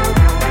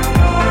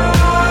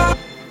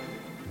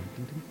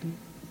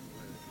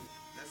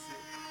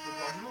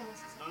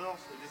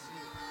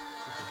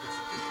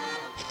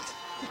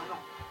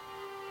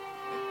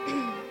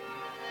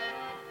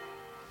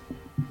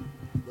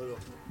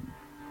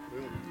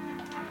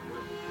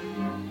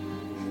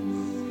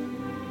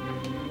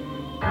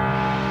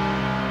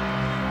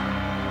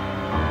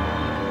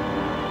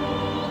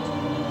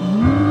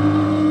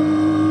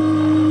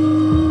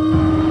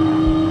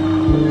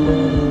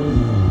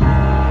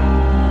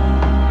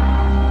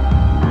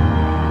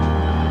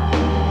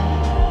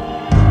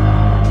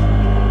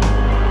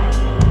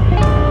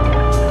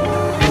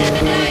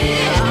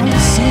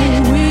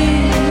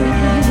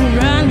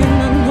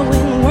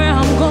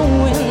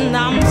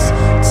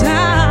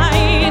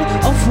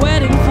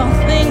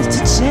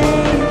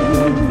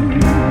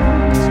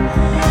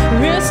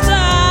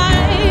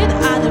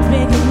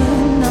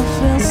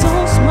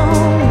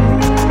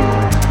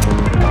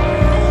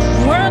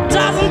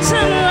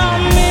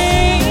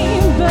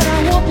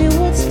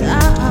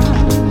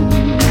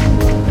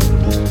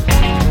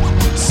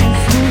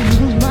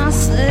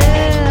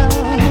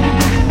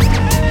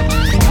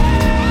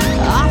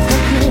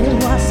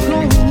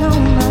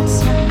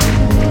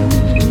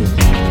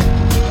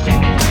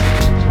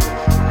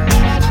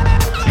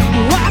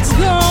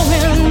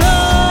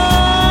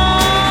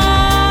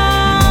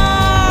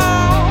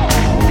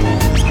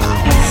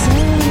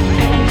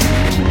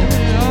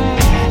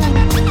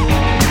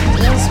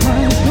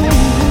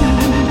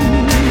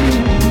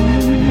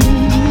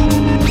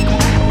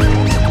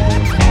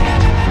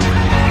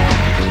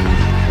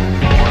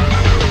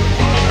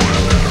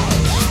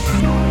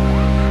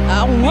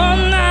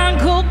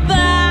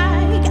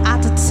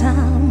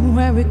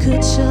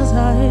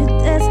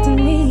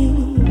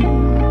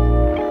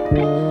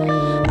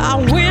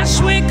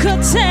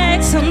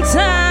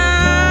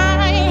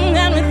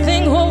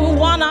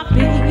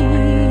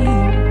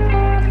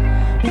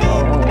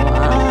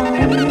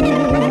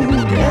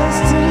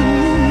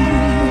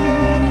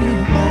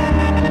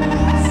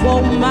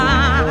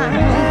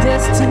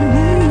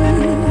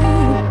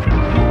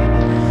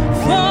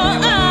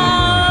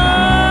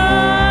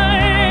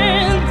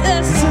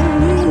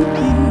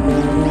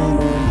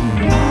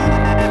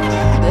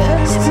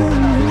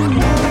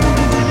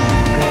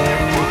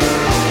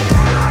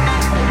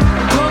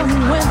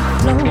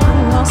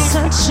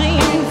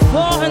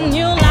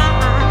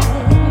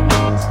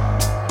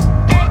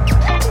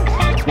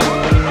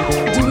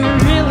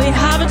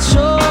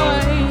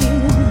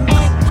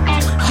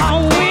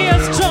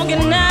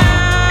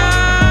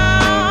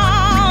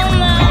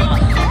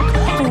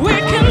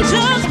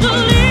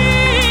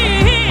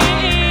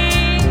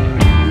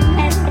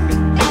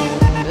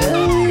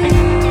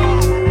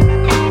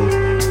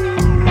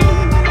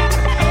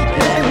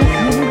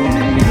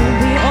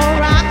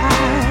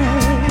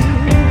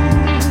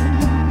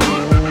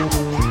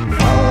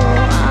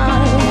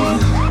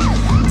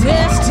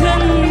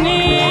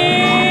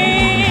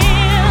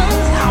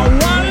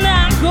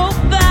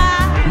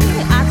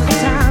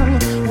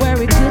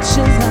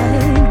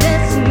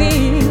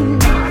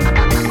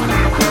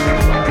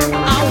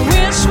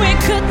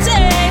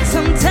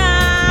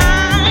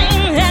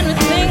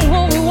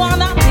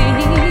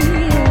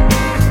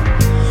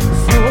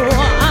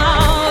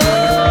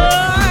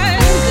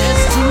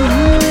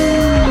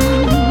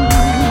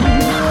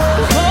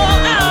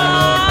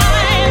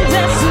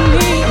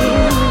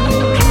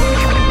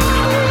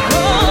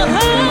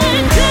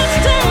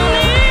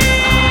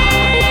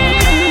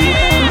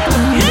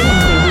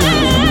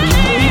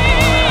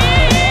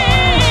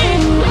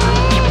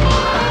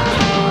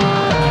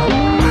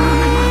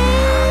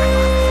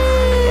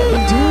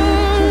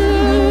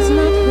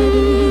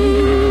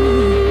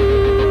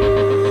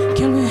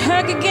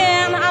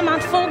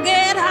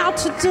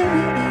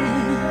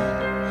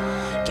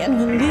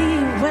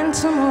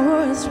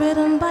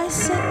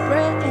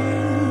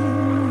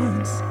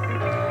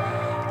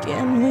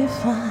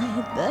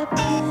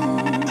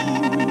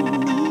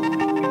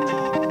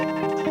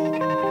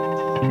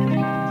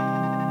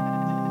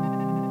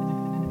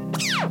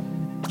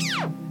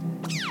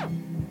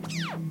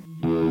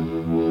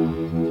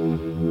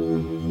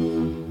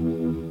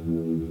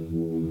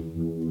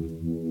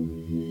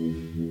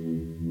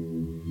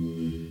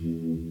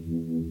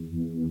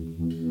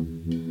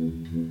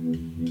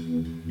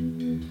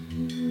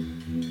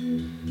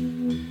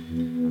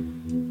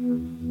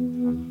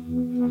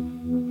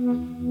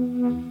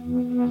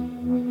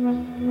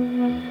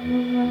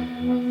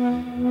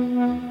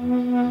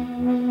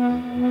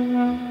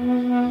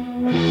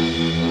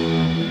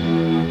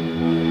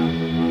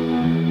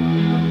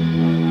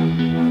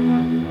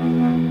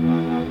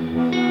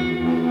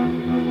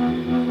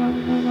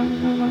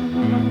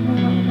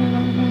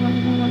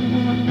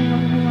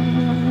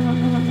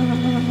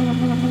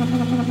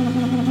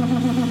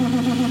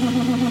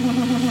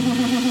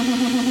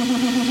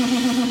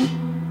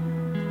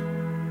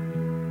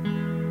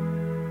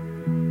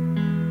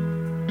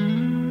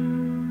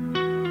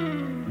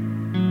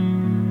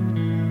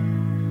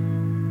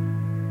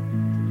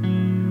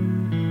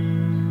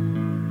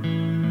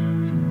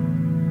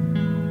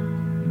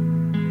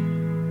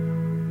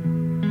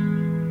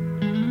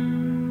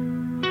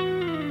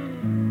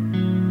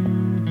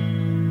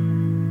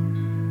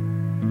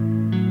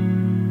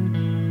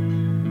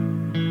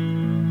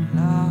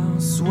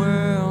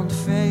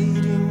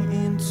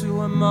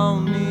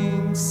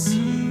 morning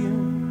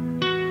scene.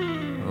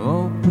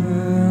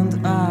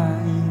 Opened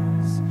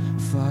eyes,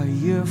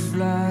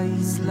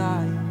 fireflies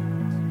light,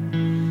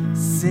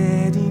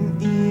 setting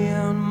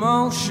in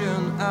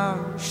motion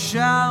our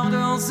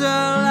shadows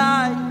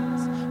alight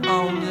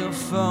on the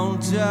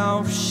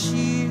photo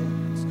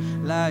sheets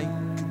like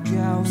a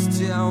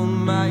ghost down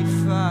my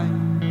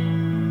fire.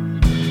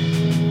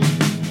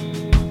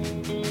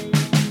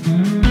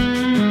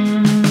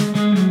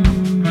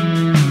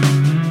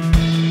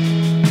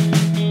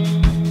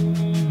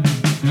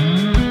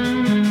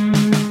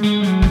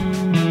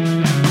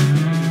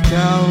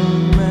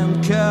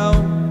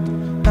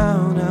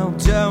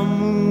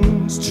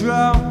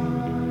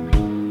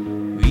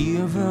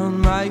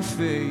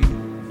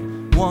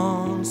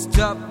 Won't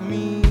stop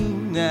me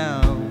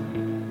now.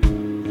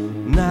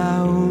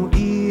 Now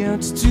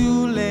it's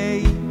too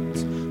late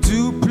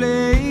to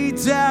play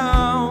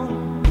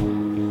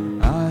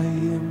down. I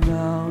am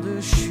not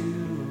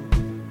assured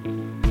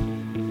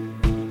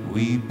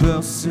we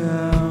both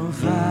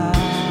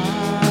survive.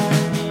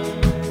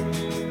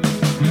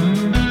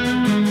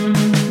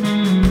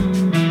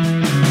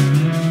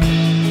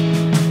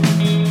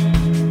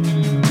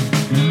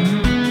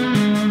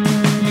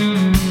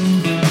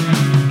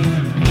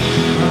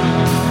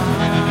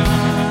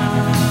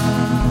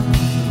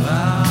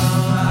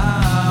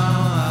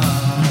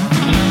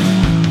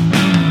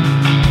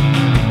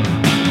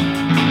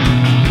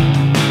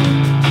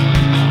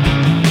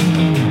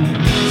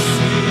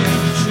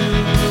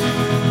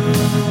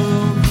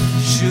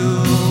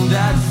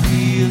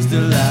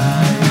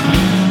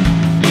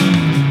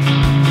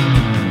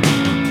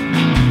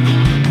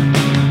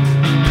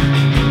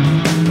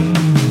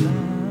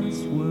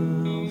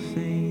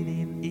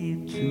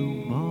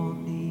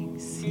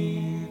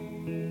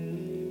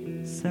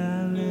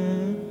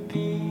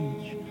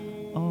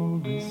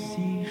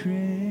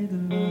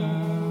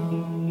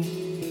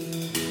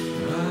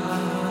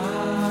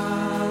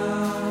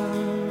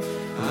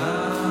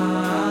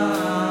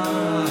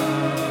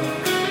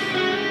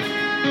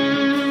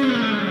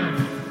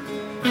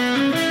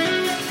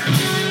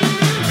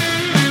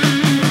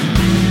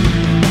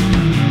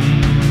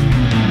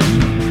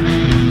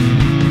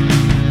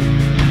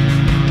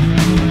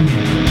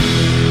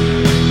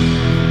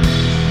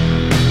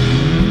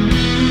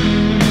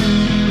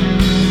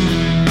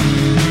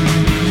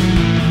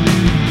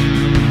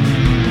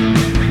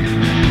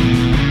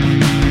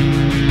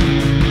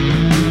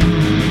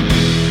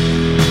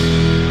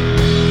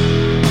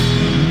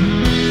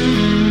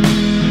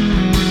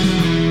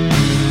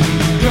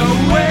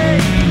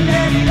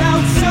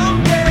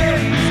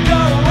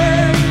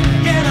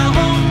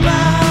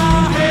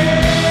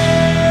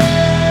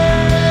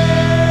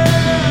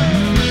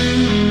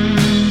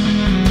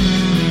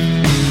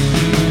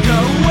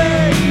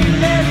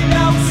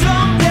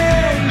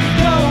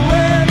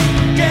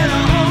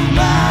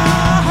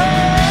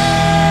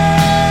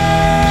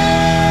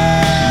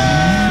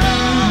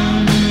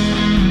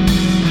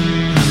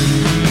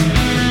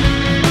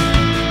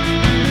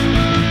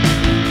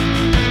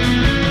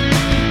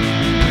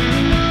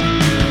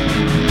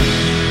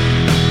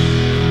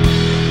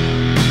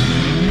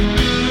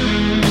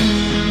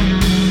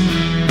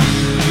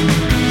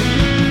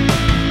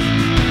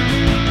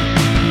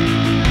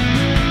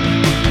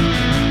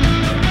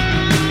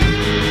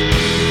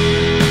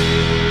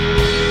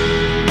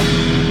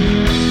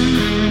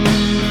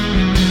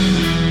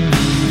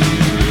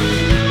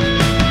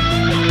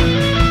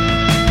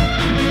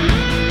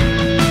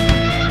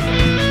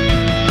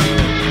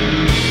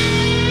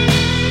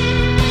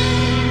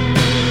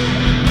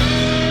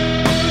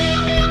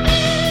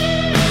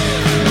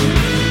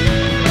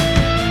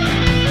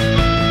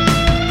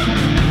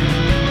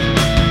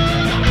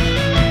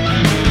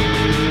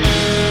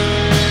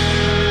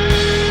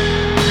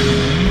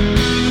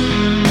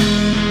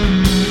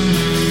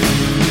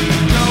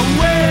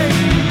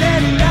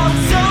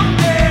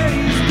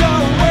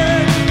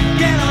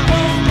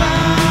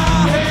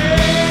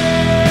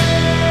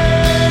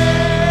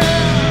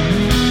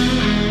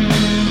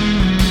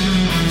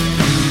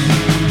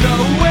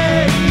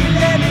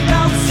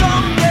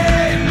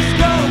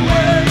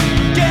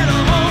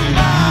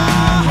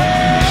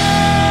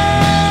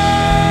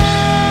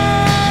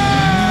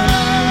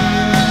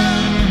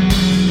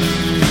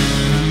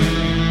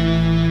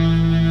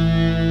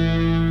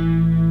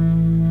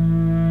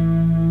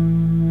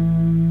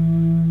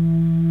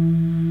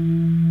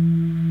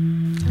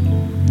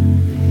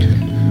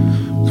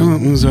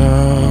 comes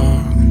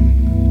out.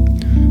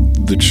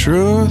 The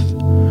truth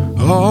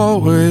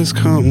always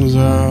comes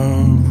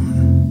out.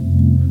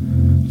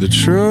 The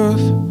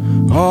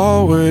truth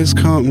always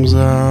comes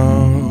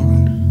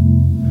out.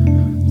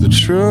 The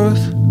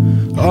truth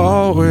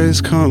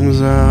always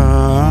comes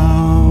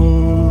out.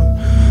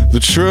 The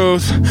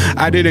truth,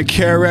 I didn't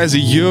care as a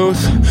youth.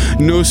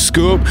 New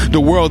scoop, the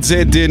world's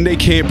ending, they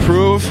can't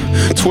prove.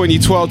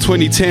 2012,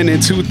 2010,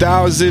 and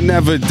 2000,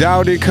 never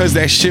doubted, cause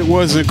that shit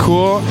wasn't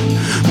cool.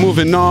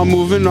 Moving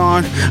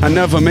on, I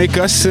never make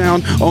a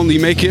sound, only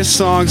making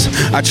songs.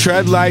 I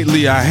tread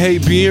lightly, I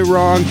hate being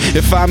wrong.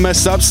 If I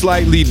mess up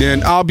slightly,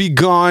 then I'll be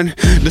gone.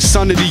 The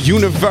son of the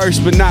universe,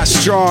 but not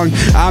strong.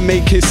 I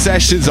make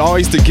concessions,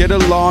 always to get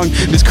along.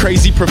 This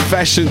crazy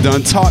profession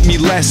done taught me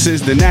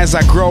lessons. Then as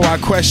I grow, I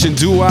question,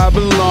 do I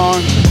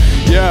belong?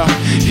 Yeah,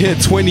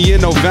 hit 20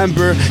 in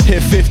November,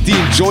 hit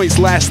 15 joints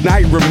last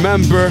night,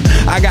 remember.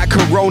 I got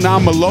corona,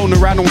 I'm a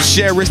loner, I don't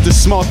share, it's the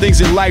small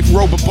things in life,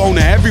 rope a boner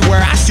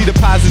everywhere. I see the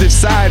positive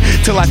side,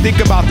 till I think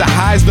about the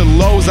highs, the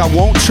lows, I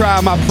won't try,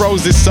 my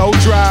prose is so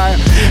dry.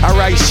 I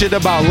write shit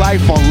about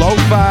life on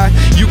lo-fi,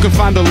 you can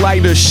find the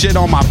lighter shit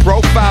on my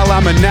profile,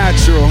 I'm a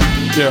natural.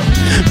 Yeah,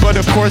 but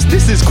of course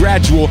this is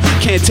gradual.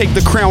 Can't take the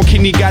crown,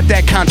 Kenny got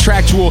that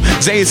contractual.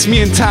 Zay and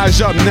Smee and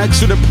Taj up next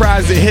for the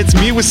prize. It hits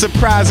me with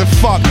surprise and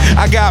fuck,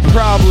 I got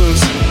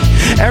problems.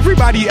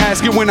 Everybody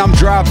asking when I'm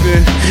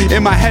dropping.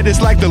 In my head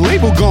it's like the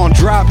label gon'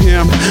 drop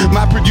him.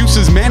 My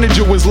producer's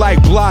manager was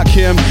like, block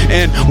him.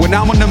 And when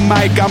I'm on the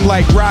mic I'm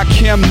like, rock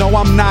him. No,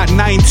 I'm not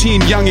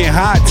 19, young and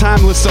hot,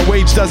 timeless, so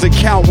age doesn't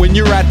count when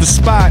you're at the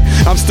spot.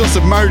 I'm still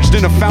submerged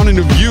in a fountain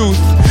of youth.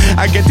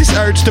 I get this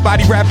urge to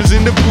body rappers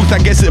in the booth. I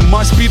guess it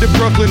must be the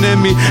Brooklyn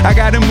in me. I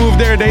gotta move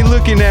there, they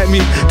looking at me.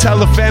 Tell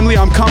the family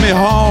I'm coming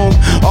home.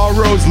 All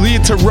roads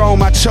lead to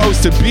Rome, I chose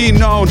to be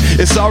known.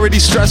 It's already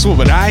stressful,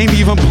 but I ain't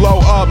even blow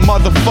up,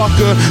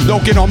 motherfucker.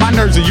 Don't get on my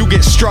nerves or you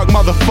get struck,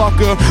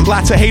 motherfucker.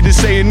 Lots of haters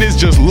saying this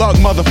just luck,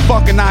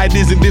 motherfucker. Nah, it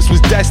isn't, this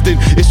was destined.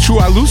 It's true,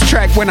 I lose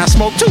track when I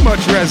smoke too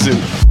much resin.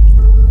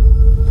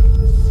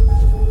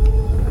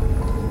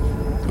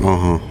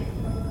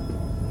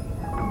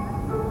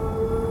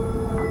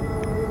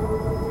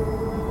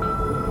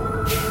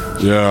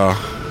 Yeah.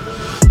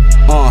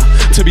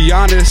 To be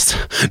honest,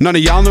 none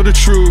of y'all know the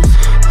truth.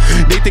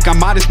 They think I'm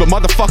modest, but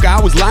motherfucker,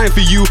 I was lying for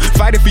you,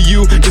 fighting for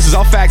you. This is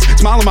all facts.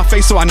 Smile on my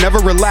face so I never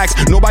relax.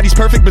 Nobody's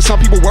perfect, but some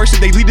people worse.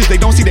 If they leaders, they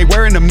don't see they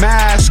wearing a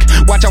mask.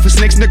 Watch out for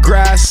snakes in the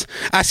grass.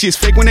 I see it's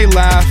fake when they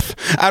laugh.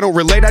 I don't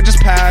relate, I just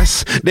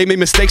pass. They made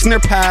mistakes in their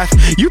path.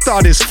 You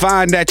thought it's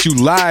fine that you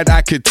lied,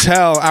 I could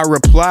tell. I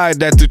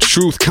replied that the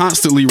truth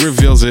constantly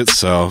reveals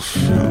itself.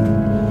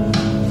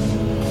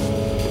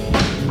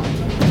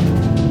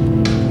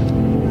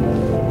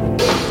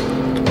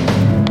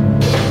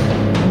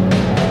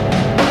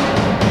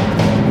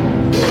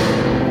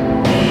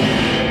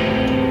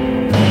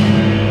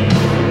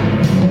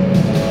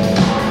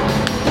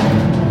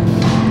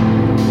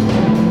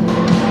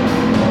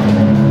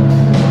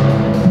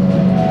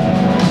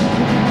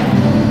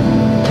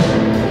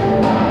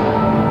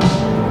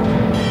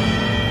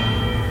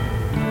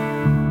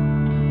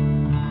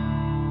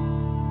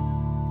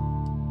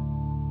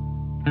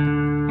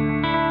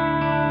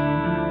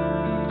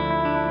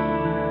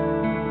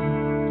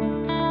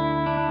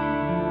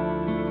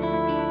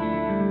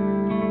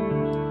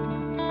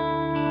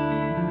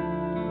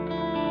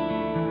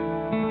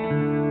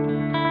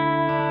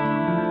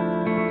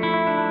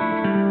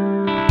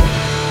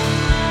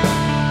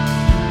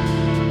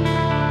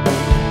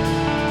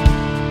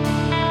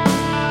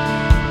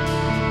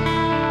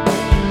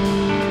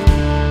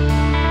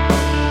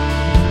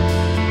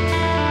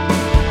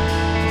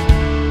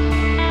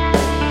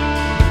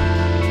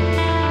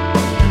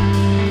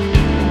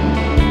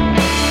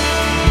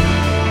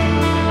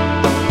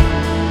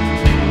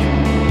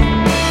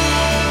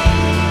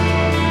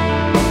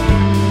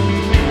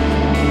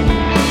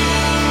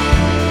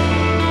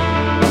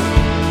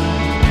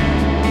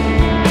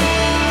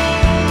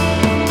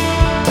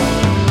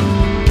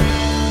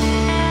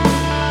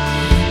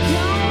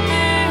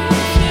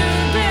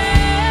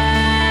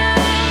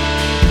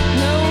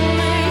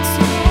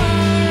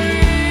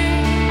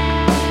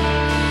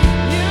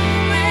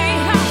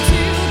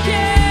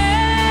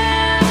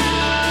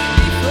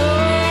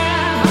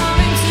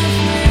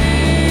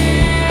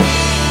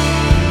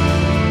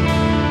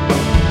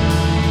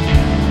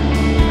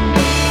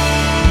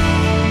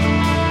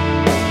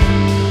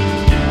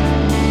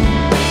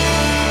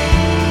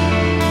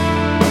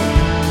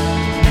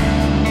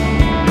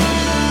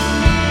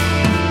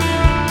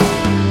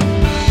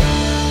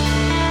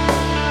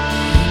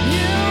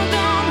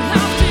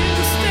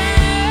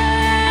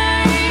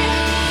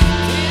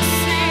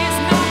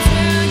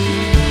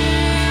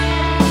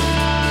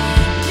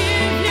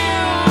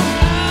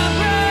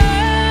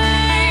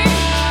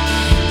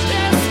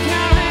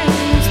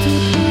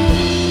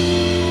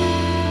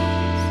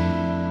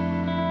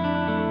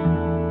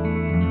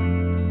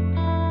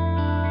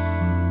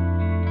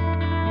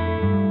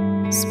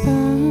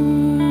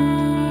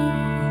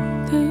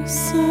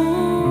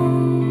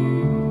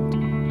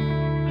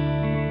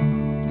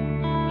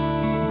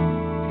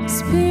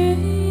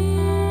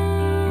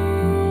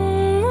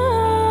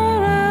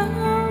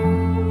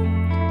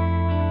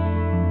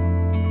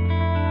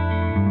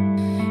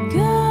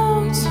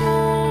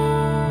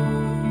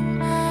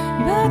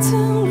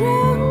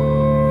 Battleground.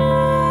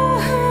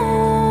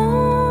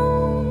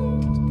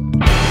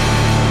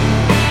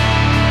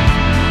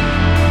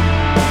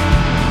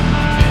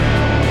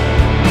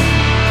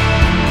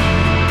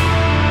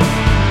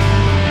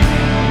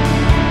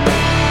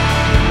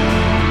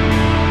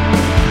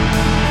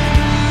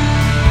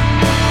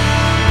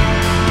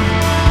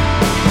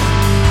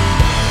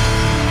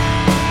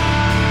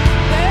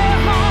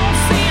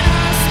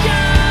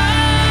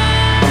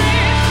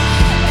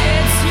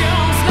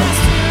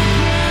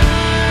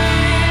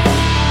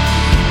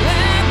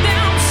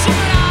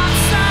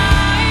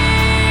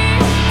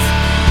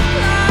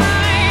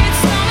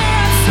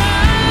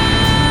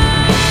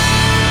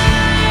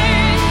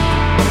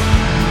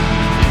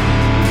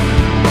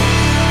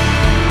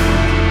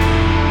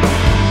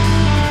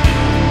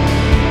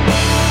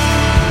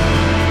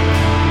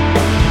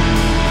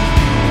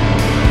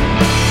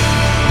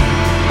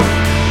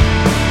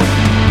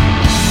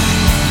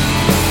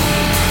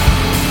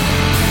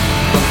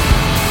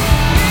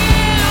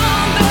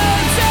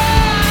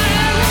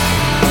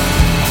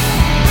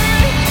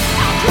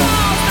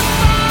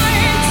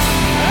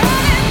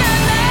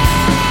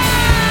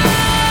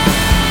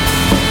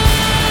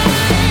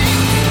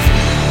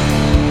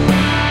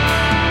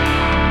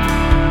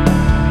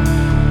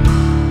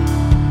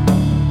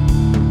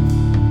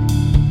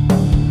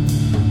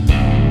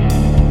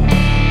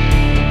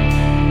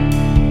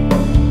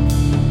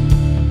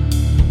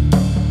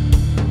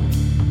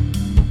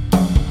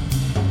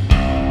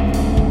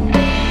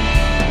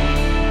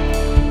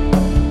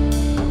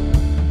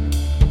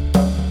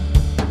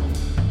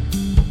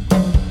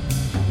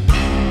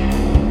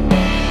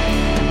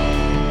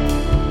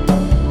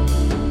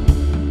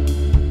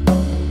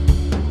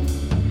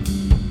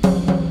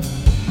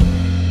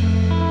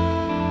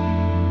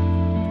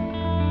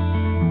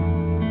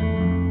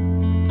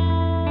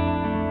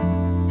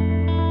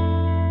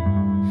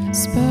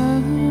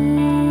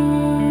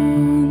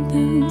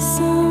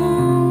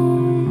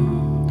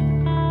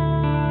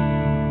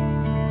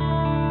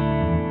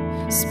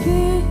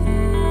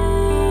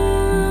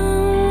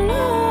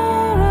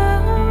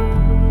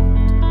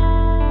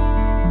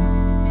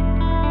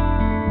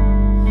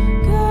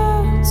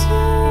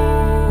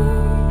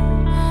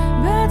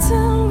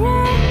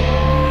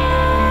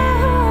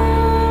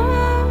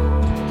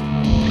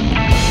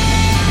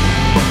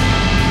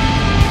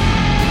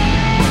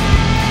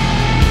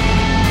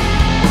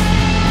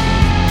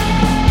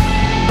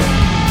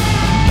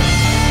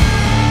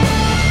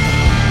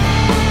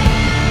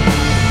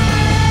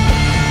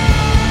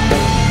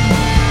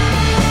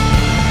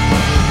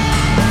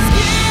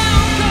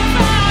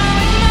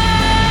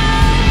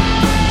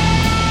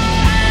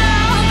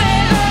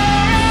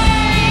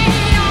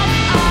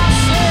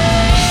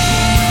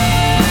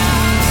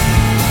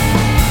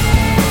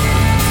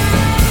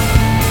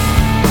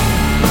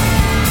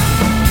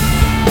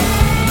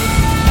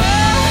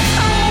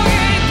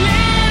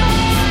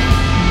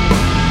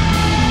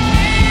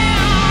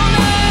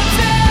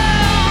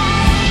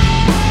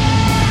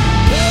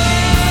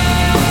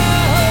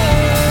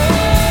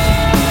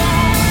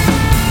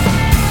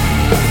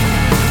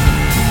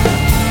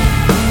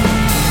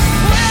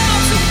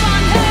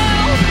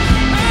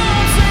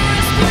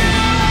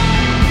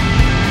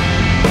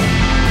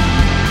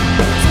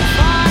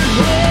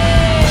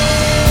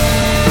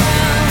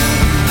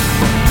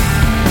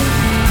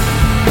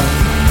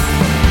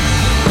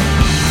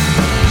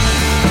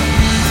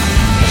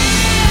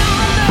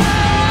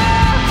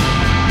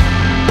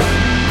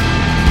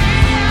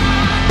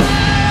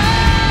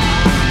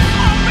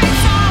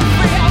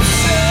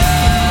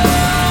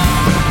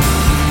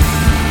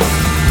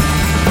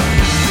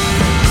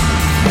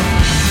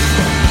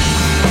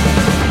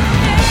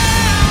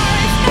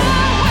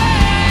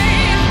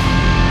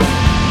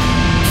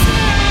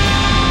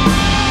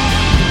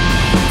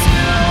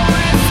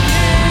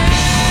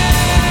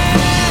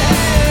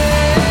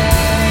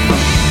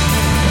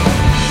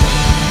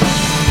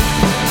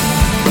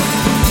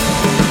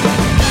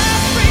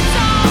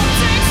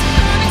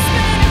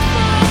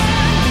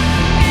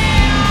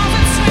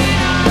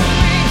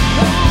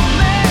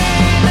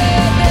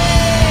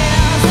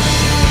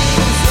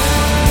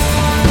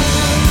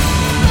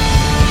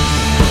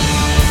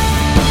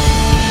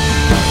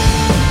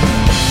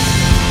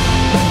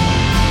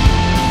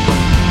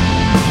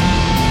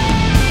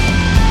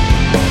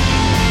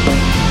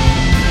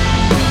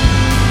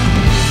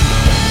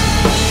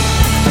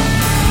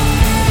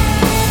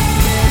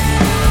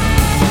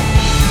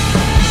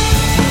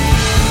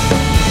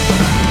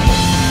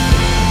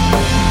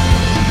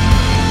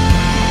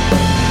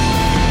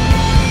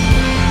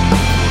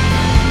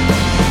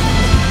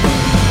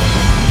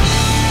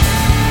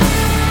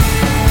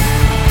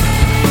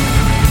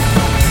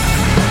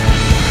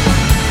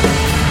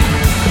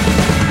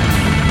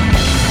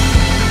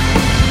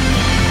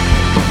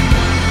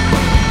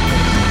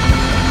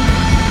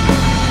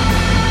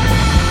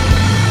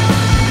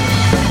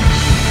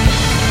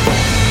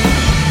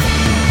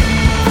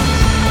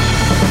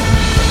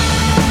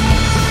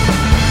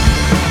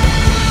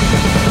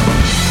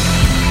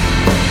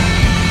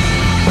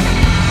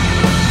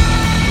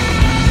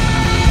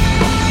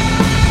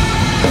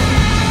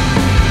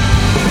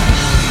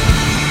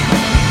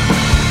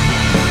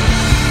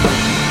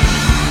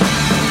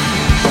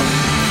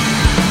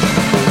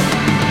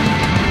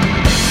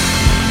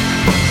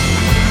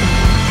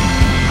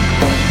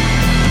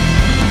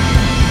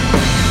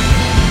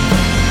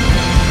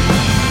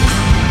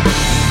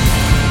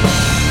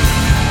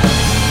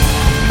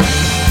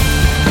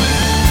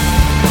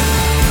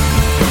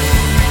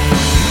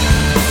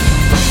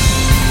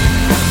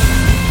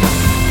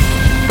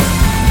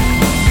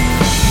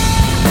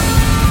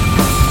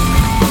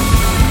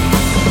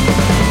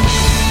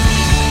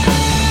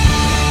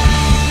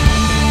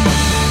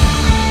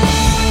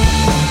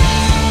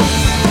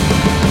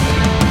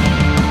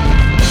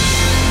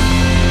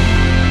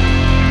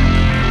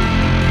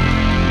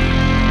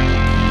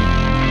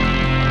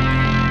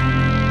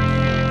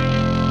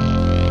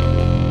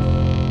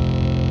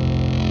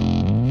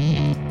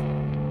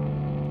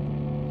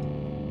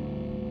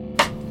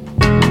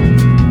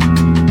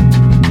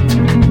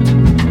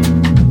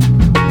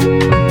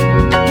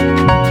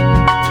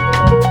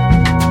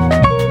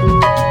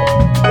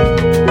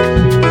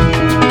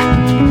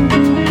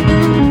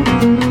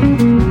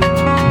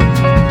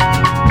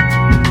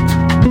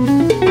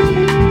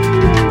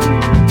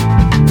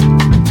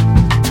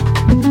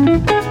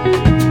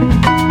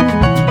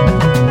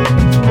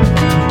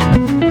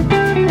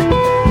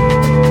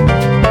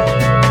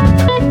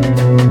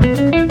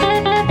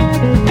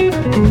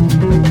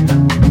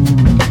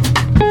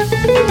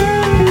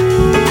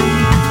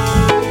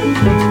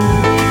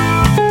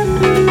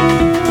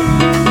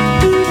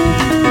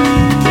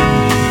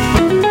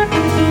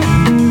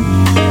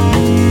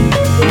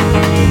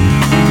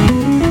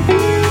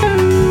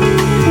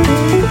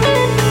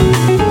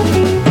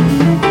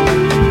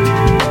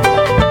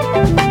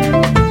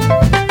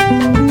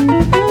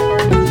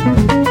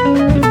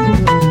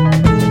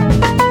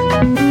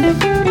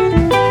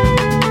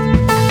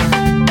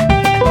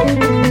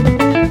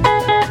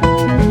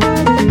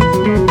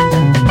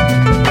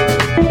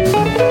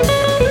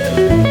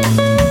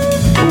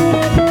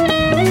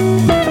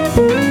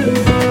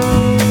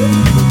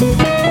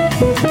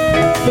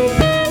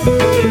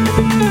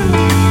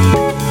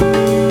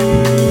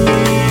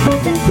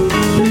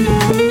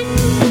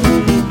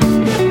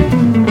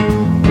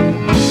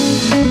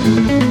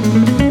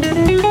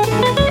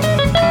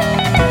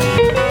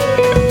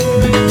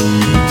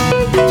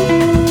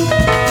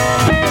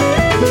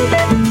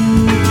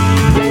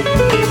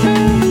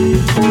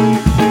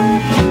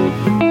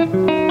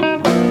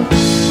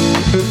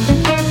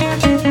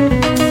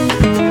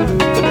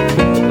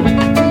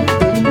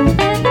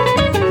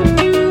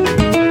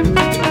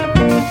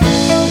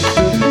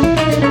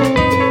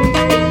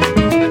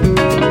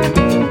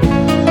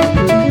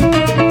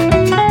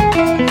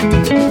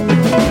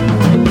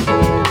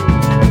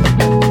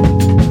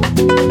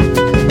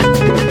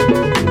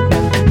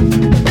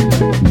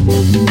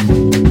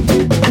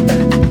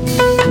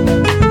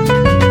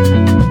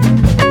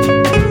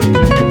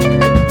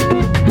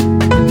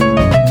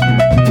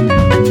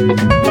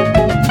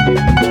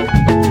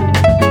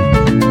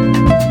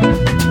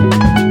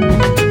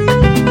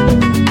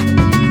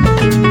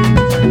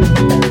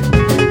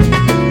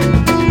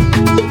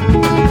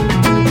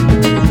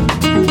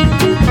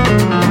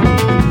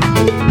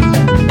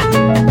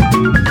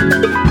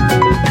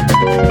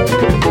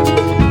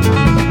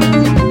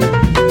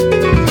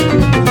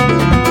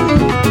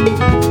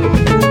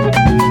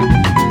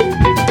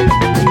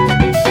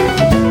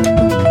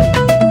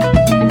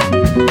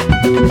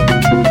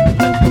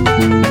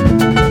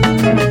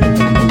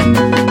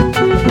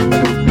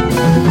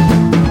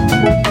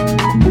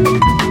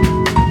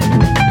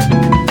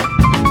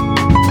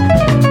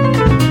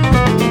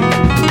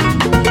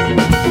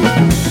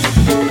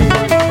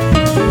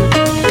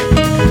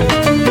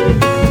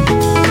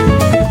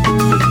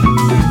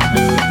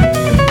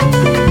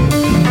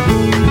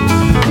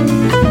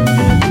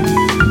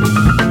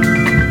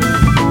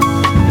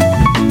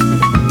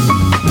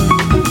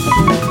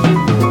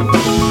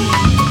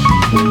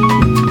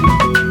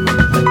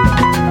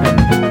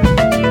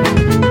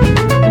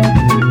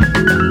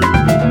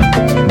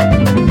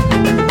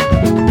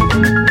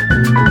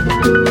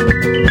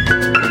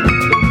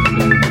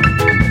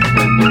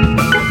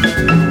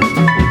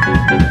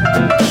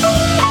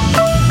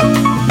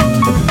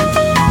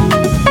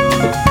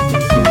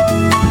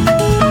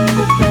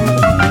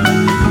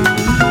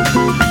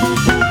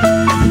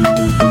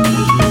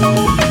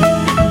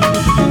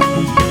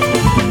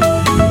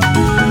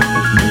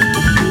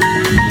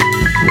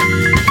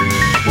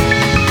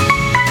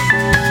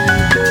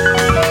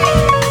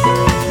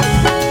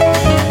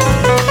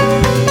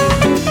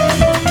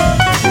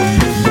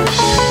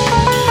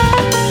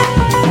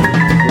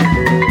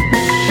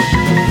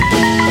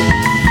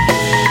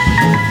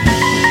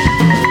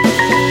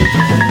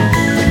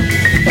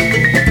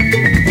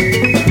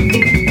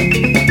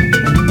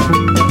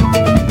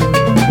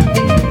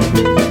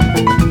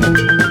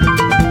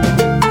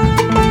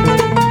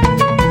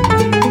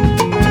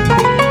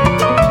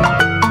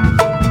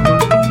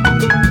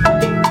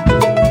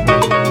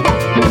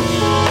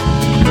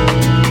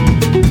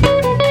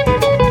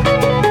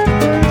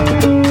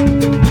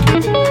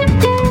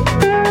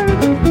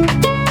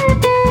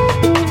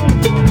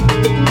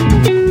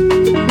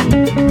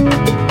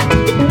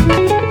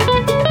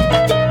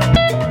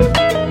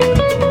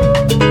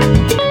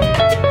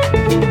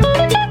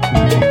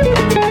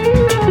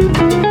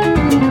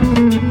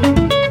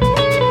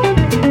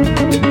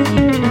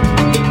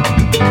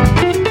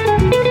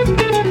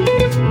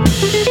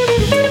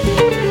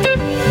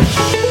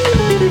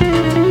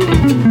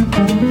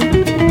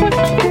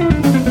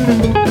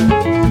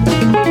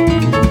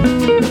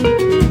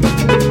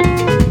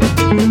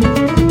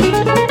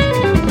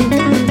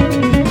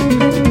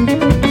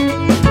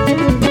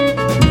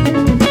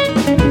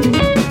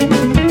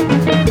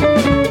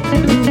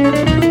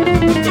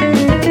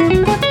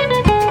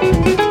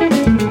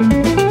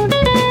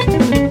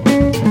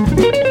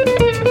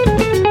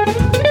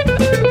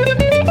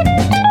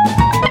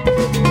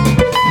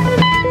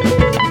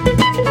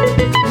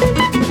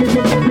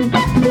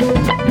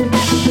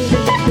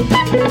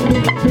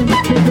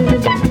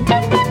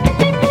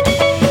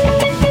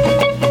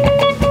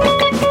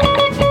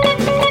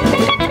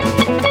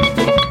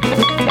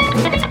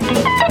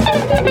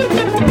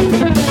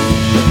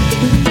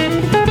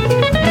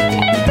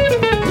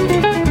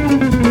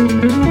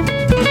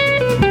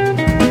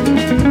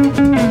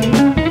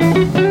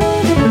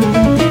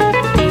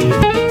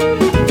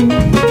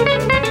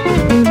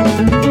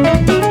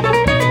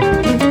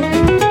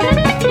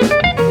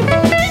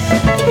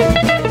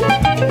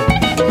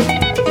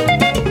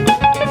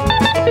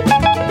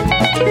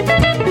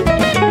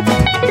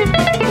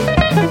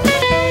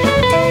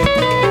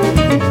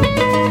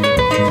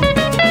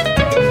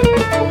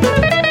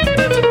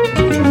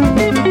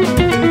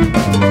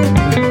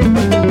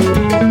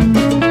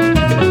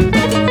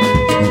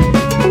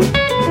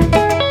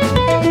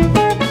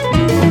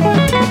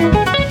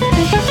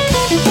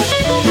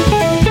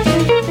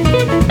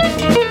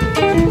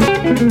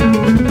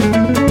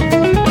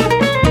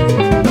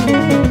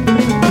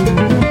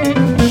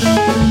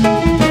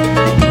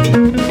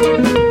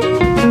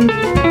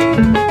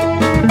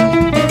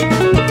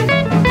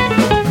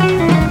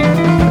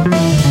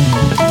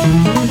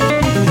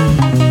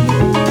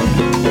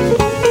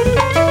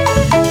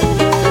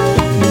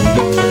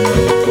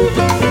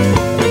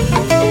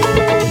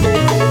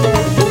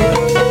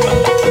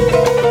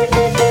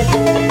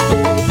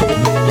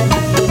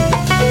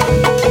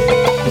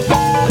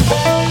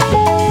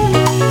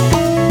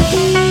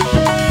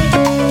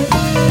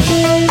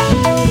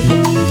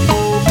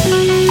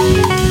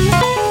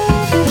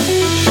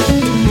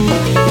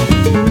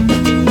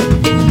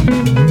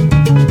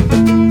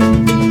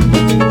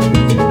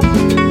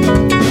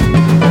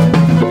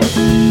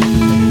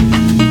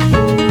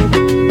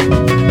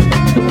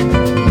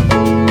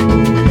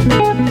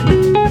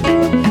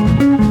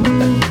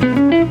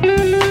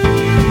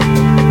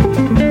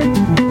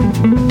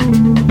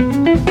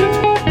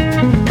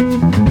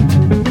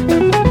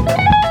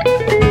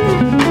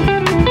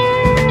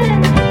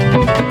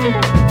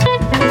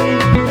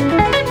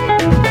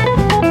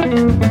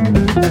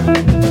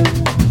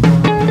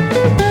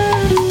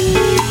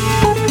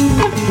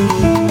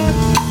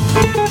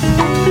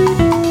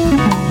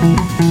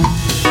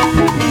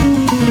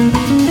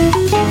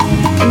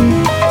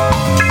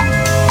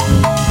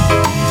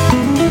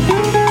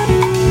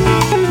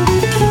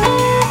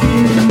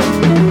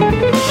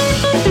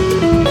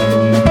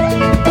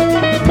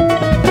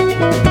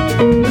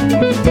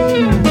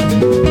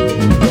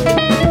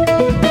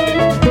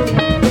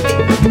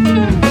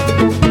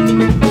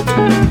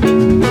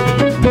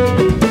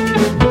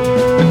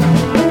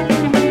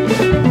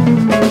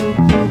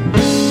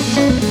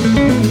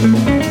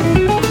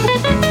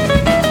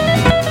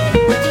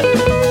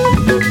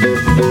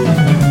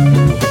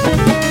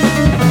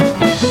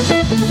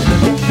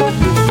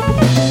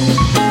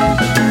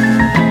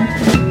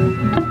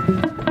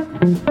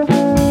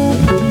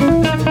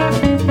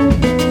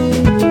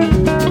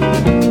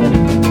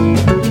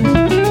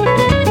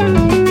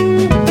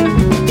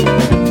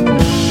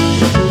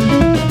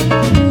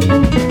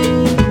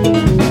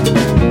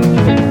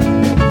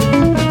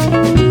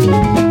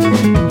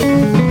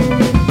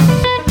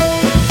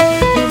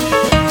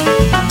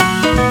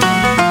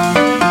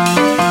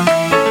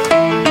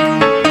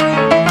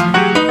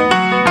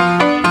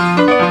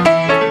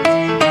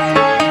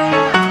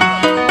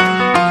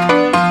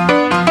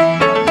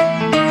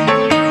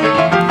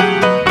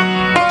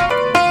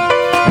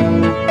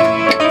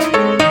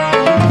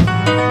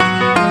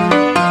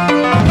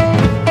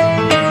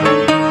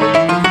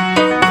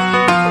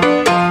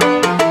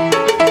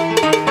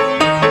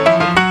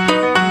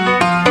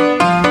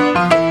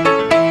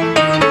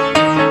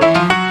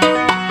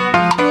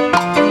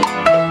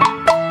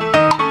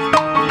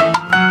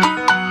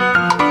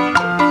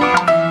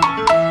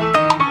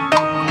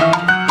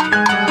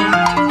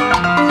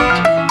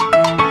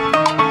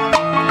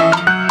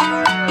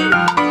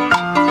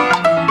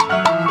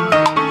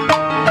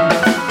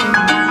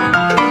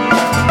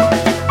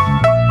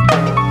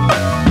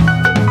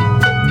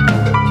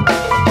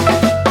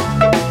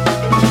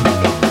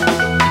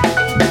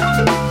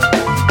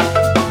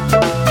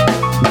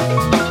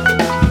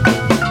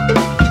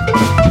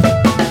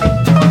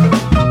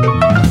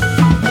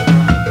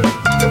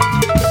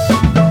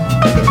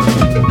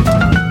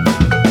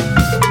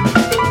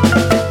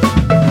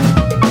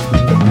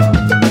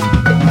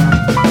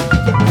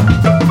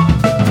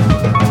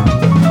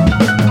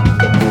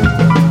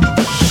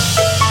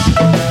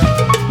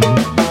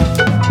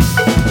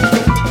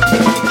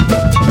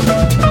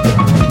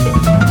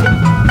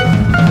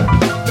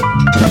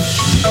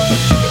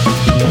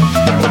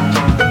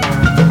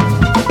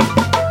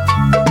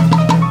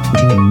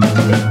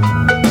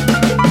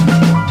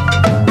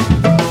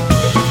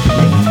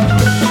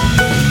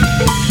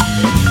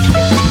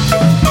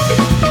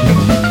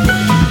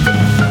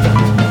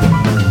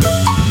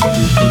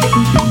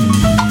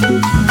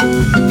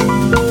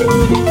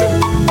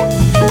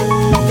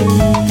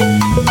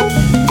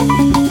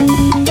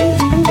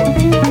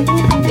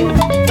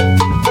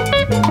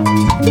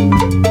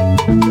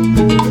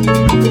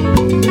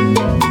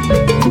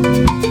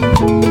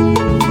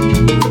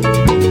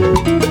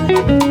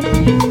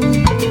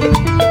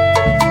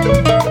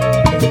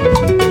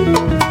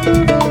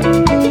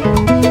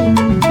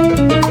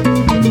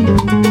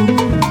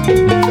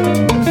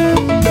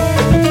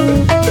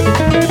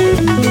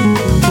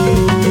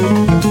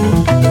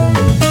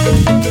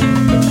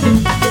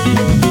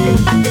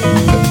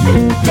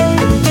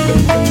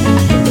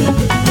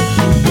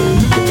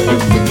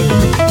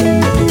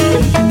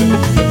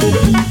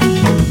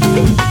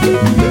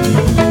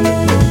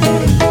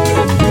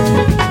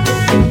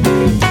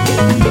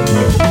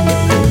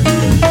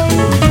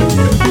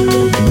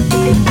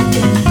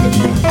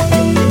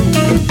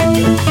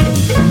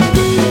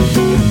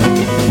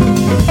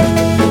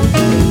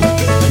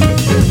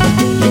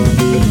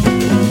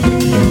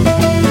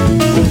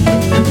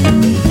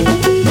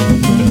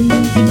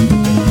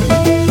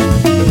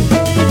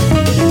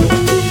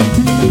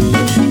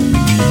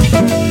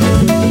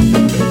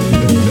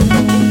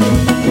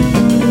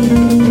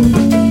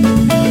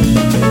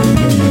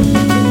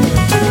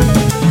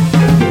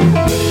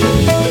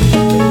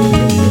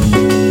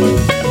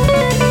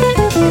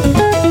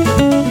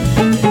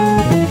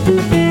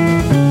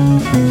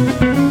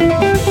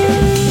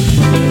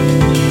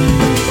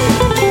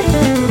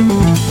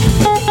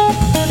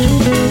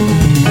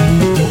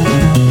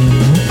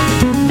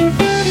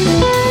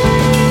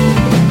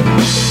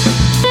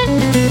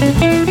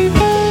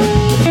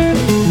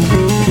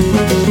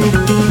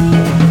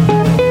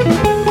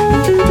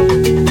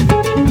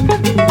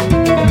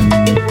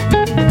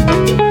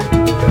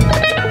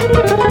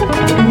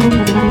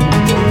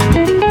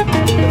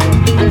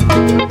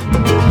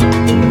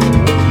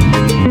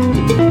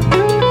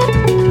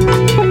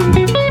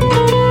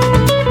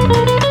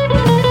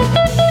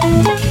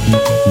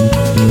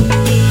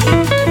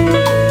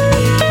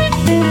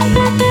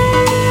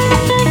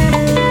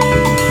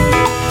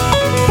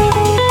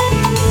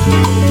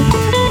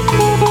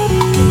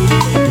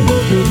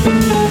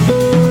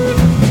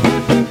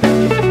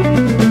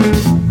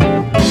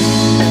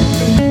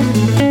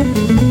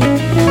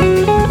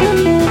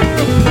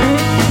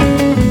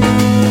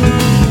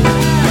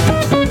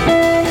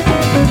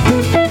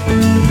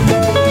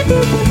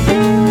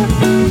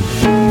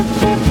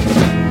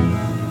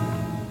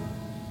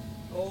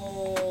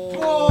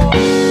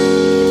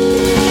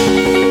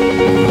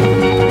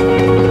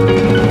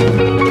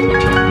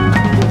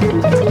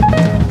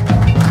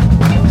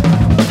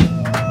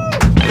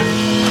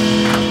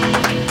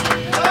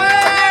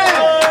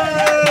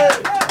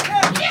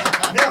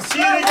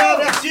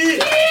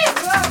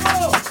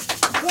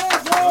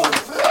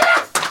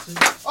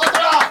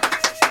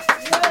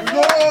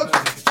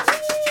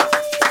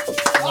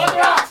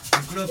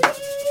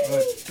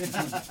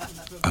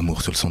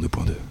 toujours sur le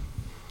 102.2.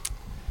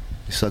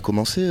 Ça a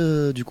commencé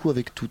du coup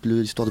avec toute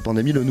l'histoire de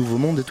pandémie, le nouveau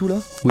monde et tout là.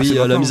 Oui,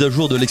 la mise à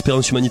jour de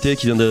l'expérience humanité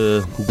qui vient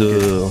de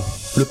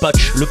le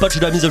patch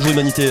de la mise à jour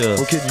humanité.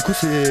 Ok, du coup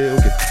c'est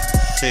ok.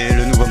 C'est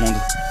le nouveau monde.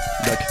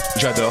 D'accord,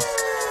 j'adore.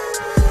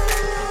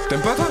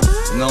 T'aimes pas toi?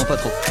 Non, pas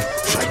trop.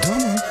 J'adore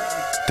moi.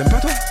 T'aimes pas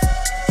toi?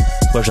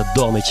 Moi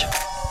j'adore mec.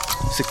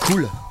 C'est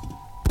cool.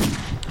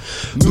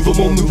 Nouveau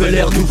monde, nouvelle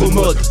ère, nouveau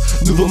mode.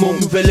 Nouveau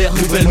monde, nouvelle ère,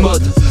 nouvelle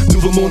mode.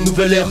 Nouveau monde,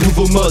 nouvelle ère,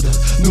 nouveau mode.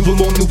 Nouveau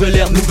monde, nouvelle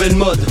ère, nouvelle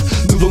mode.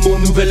 Nouveau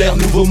monde, nouvelle ère,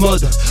 nouveau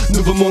mode.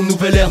 Nouveau monde,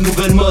 nouvelle ère,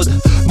 nouvelle mode.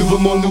 Nouveau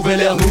monde,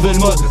 nouvelle ère, nouvelle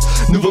mode.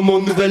 Nouveau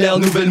monde, nouvelle ère,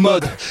 nouvelle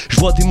mode. Je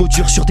vois des mots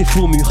durs sur tes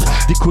faux murs.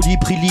 Des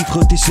colibris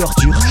livrent tes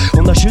ordures.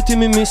 On a jeté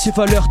mémé ses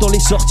valeurs dans les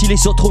sorties.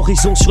 Les autres ont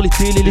raison sur les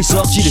télés, les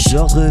sorties. Les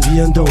ordres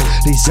viennent d'en,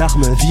 les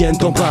armes viennent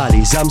d'en bas.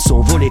 Les âmes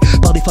sont volées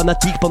par des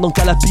fanatiques pendant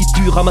qu'à la bite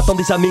dure ramatant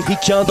des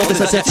Américains dans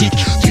des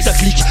asiatiques.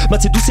 Clic, mat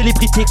c'est 12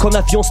 célébrités qu'en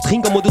avion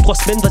string en mode de 3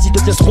 semaines. Vas-y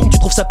deviens strong, tu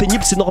trouves ça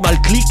pénible, c'est normal,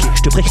 clique.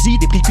 Je te précise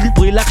des pellicules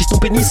pour élargir ton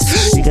pénis.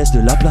 Il reste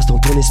de la place dans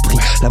ton esprit.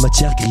 La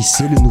matière grise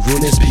c'est le nouveau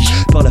Nesby.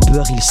 Par la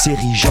peur il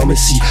s'érige en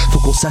messie. Faut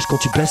qu'on sache quand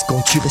tu baisses,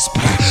 quand tu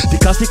respires. Des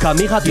cases, des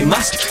caméras, des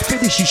masques. Fais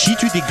des chichis,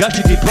 tu dégages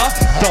des débats.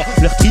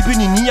 Dans leur tribune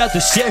il n'y a de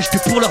siège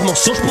que pour leurs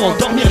mensonges pour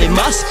endormir les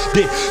masses.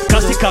 Des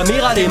cases, des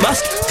caméras, des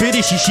masques. Fais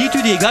des chichis,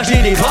 tu dégages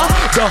des débats.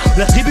 Dans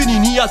leur tribune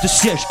il n'y a de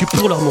siège que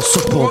pour leurs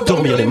mensonges pour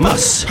endormir les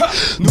masses.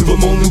 Nouveau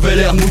monde, nouvelle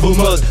ère, nouveau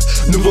mode.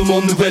 Nouveau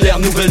monde, nouvelle ère,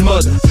 nouvelle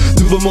mode.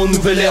 Nouveau monde,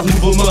 nouvelle ère,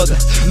 nouveau mode.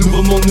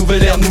 Nouveau monde,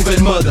 nouvelle ère,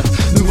 nouvelle mode.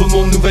 Nouveau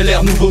monde, nouvelle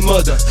ère, nouveau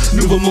mode.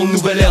 Nouveau monde,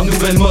 nouvelle ère,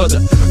 nouvelle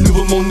mode.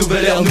 Nouveau monde,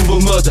 nouvelle ère, nouveau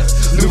mode.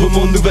 Nouveau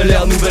monde, nouvelle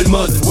ère, nouvelle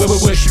mode.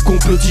 Ouais, je suis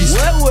complotiste.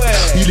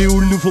 Il est où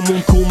le nouveau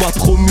monde qu'on m'a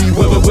promis?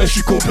 Ouais, je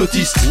suis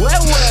complotiste.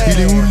 Il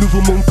est où le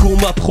nouveau monde qu'on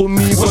m'a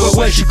promis?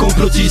 Ouais, je suis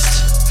complotiste.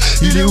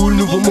 Il est où le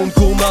nouveau monde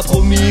qu'on m'a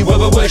promis?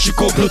 Ouais, je suis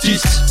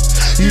complotiste.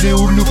 Il est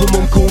où le nouveau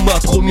monde qu'on m'a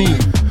promis?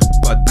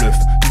 Pas de bluff,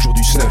 toujours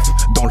du snuff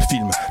dans le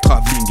film.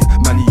 Travelling,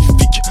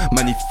 magnifique,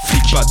 magnifique.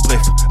 Pas de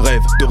bref,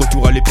 rêve de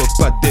retour à l'époque,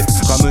 pas de dette.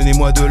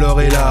 Ramenez-moi de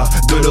l'or et là,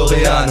 de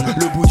l'Oréal.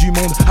 Le bout du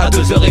monde à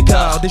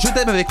 2h15. Des jeux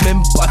d'âme avec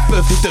même pas de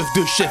puff. Des teufs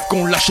de chef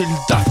qu'on lâché le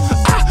taf.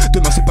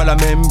 Demain c'est pas la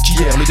même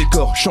qu'hier. Le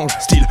décor change,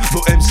 style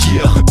bohème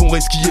skieur. Bon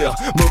skieur,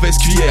 mauvaise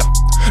cuillère.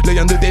 L'œil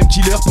un œdème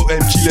killer,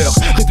 poème killer.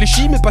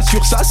 Réfléchis mais pas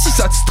sur ça si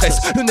ça te stresse.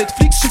 Le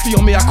Netflix suffit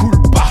en mea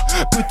culpa.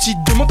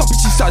 Petite demande, tant pis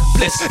si ça te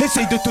blesse.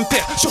 Essaye de te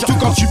taire, surtout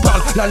quand tu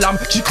parles. La larme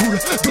qui coule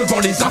devant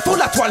les infos,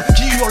 la toile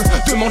qui hurle.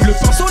 Demande le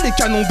pinceau, les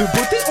canons de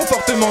beauté ont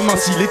fortement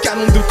minci. Les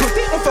canons de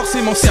côté ont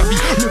forcément servi.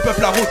 Le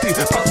peuple a roté,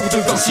 pas pour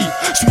de Vinci.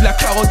 Je suis la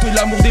carotte et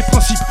l'amour des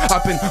principes. À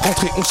peine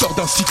rentré, on sort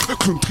d'un cycle.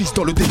 Clown triste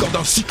dans le décor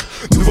d'un cycle.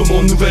 Nouveau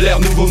monde, nouvelle ère,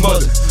 nouveau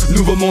mode.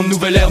 Nouveau monde,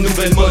 nouvelle ère,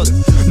 nouvelle mode.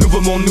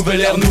 Nouveau monde,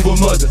 nouvelle ère, nouveau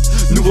mode.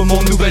 Nouveau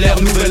monde, nouvelle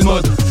ère, nouvelle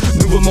mode.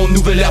 Nouveau monde,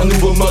 nouvelle ère,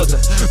 nouveau mode.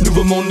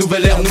 Nouveau monde,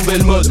 nouvelle ère,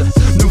 nouvelle mode.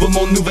 Nouveau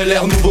monde, nouvelle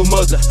ère, nouveau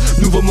mode.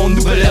 Nouveau monde,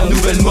 nouvelle ère,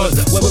 nouvelle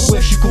mode.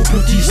 Ouais, je suis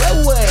complotiste.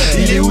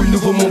 Il est où le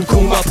nouveau monde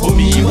qu'on m'a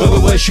promis?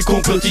 Ouais, je suis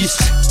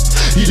complotiste.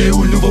 Il est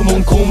où le nouveau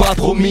monde qu'on m'a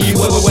promis?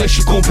 Ouais, je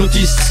suis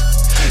complotiste.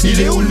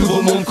 Il est où le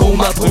nouveau monde qu'on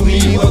m'a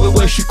promis?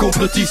 Ouais, je suis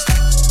complotiste.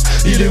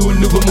 Il est où le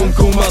nouveau monde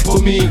qu'on m'a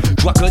promis?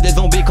 Je vois que des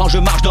zombies quand je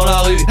marche dans la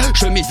rue.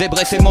 Chemise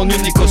zébrée c'est mon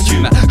unique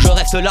costume. Je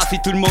reste là si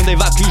tout le monde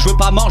évacue. Je veux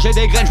pas manger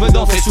des graines, je veux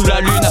danser sous la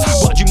lune.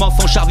 Bois du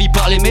menfon charvi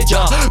par les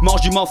médias.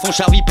 Mange du menfon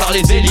charvi par les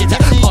élites.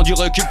 Prends du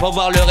recul pour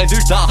voir le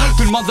résultat.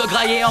 Tout le monde veut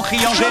grailler en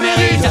criant je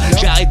mérite.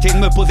 J'ai arrêté de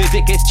me poser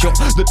des questions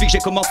depuis que j'ai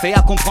commencé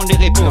à comprendre les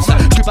réponses.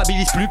 Je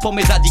culpabilise plus pour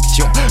mes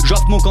addictions.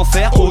 J'offre mon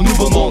cancer au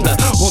nouveau monde.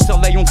 On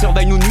surveille,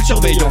 nous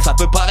surveillons. Ça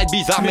peut paraître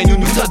bizarre mais nous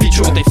nous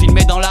habituons. T'es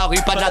filmé dans la rue,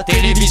 pas de la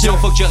télévision.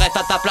 Faut que tu restes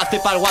à ta place, t'es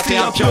pas le roi, t'es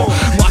un pion.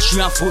 Moi je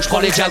suis un fou, je prends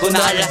les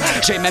diagonales.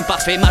 J'ai même pas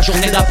fait ma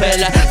journée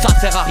d'appel. Ça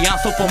sert à rien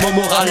sauf pour mon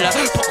moral.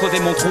 Pour creuser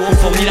mon trou on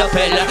fournit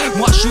l'appel.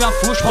 Moi je suis un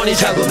fou, je prends les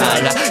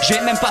diagonales.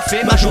 J'ai même pas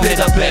fait ma journée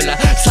d'appel.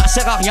 Ça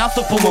sert à rien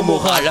sauf pour mon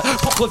moral.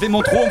 Pour creuser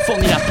mon trou on me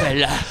fournit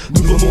l'appel.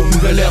 Nouveau monde,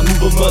 nouvelle ère,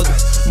 nouveau mode.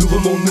 Nouveau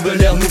monde,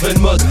 nouvelle ère, nouvelle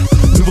mode.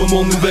 Nouveau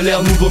monde, nouvelle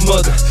ère, nouveau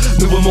mode.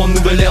 Nouveau monde,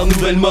 nouvelle ère,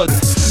 nouvelle mode.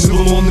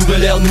 Nouveau monde,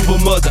 nouvelle ère, nouveau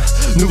mode.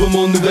 Nouveau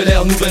monde, nouvelle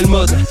ère, nouvelle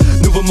mode.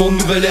 Nouveau monde,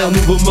 nouvelle ère,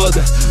 nouveau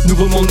mode.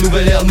 Nouveau monde,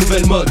 nouvelle ère,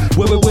 nouvelle mode.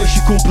 Ouais, je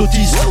suis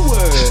complotiste.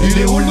 Il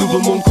est où le nouveau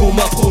monde qu'on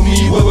m'a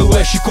promis?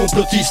 Ouais, je suis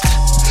complotiste.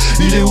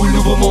 Il est où le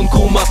nouveau monde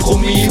qu'on m'a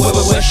promis? Ouais,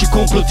 je suis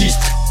complotiste.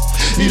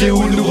 Il est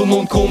où le nouveau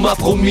monde qu'on m'a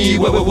promis?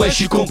 Ouais, je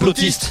suis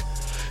complotiste.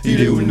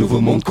 Il est où le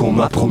nouveau monde qu'on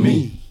m'a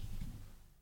promis?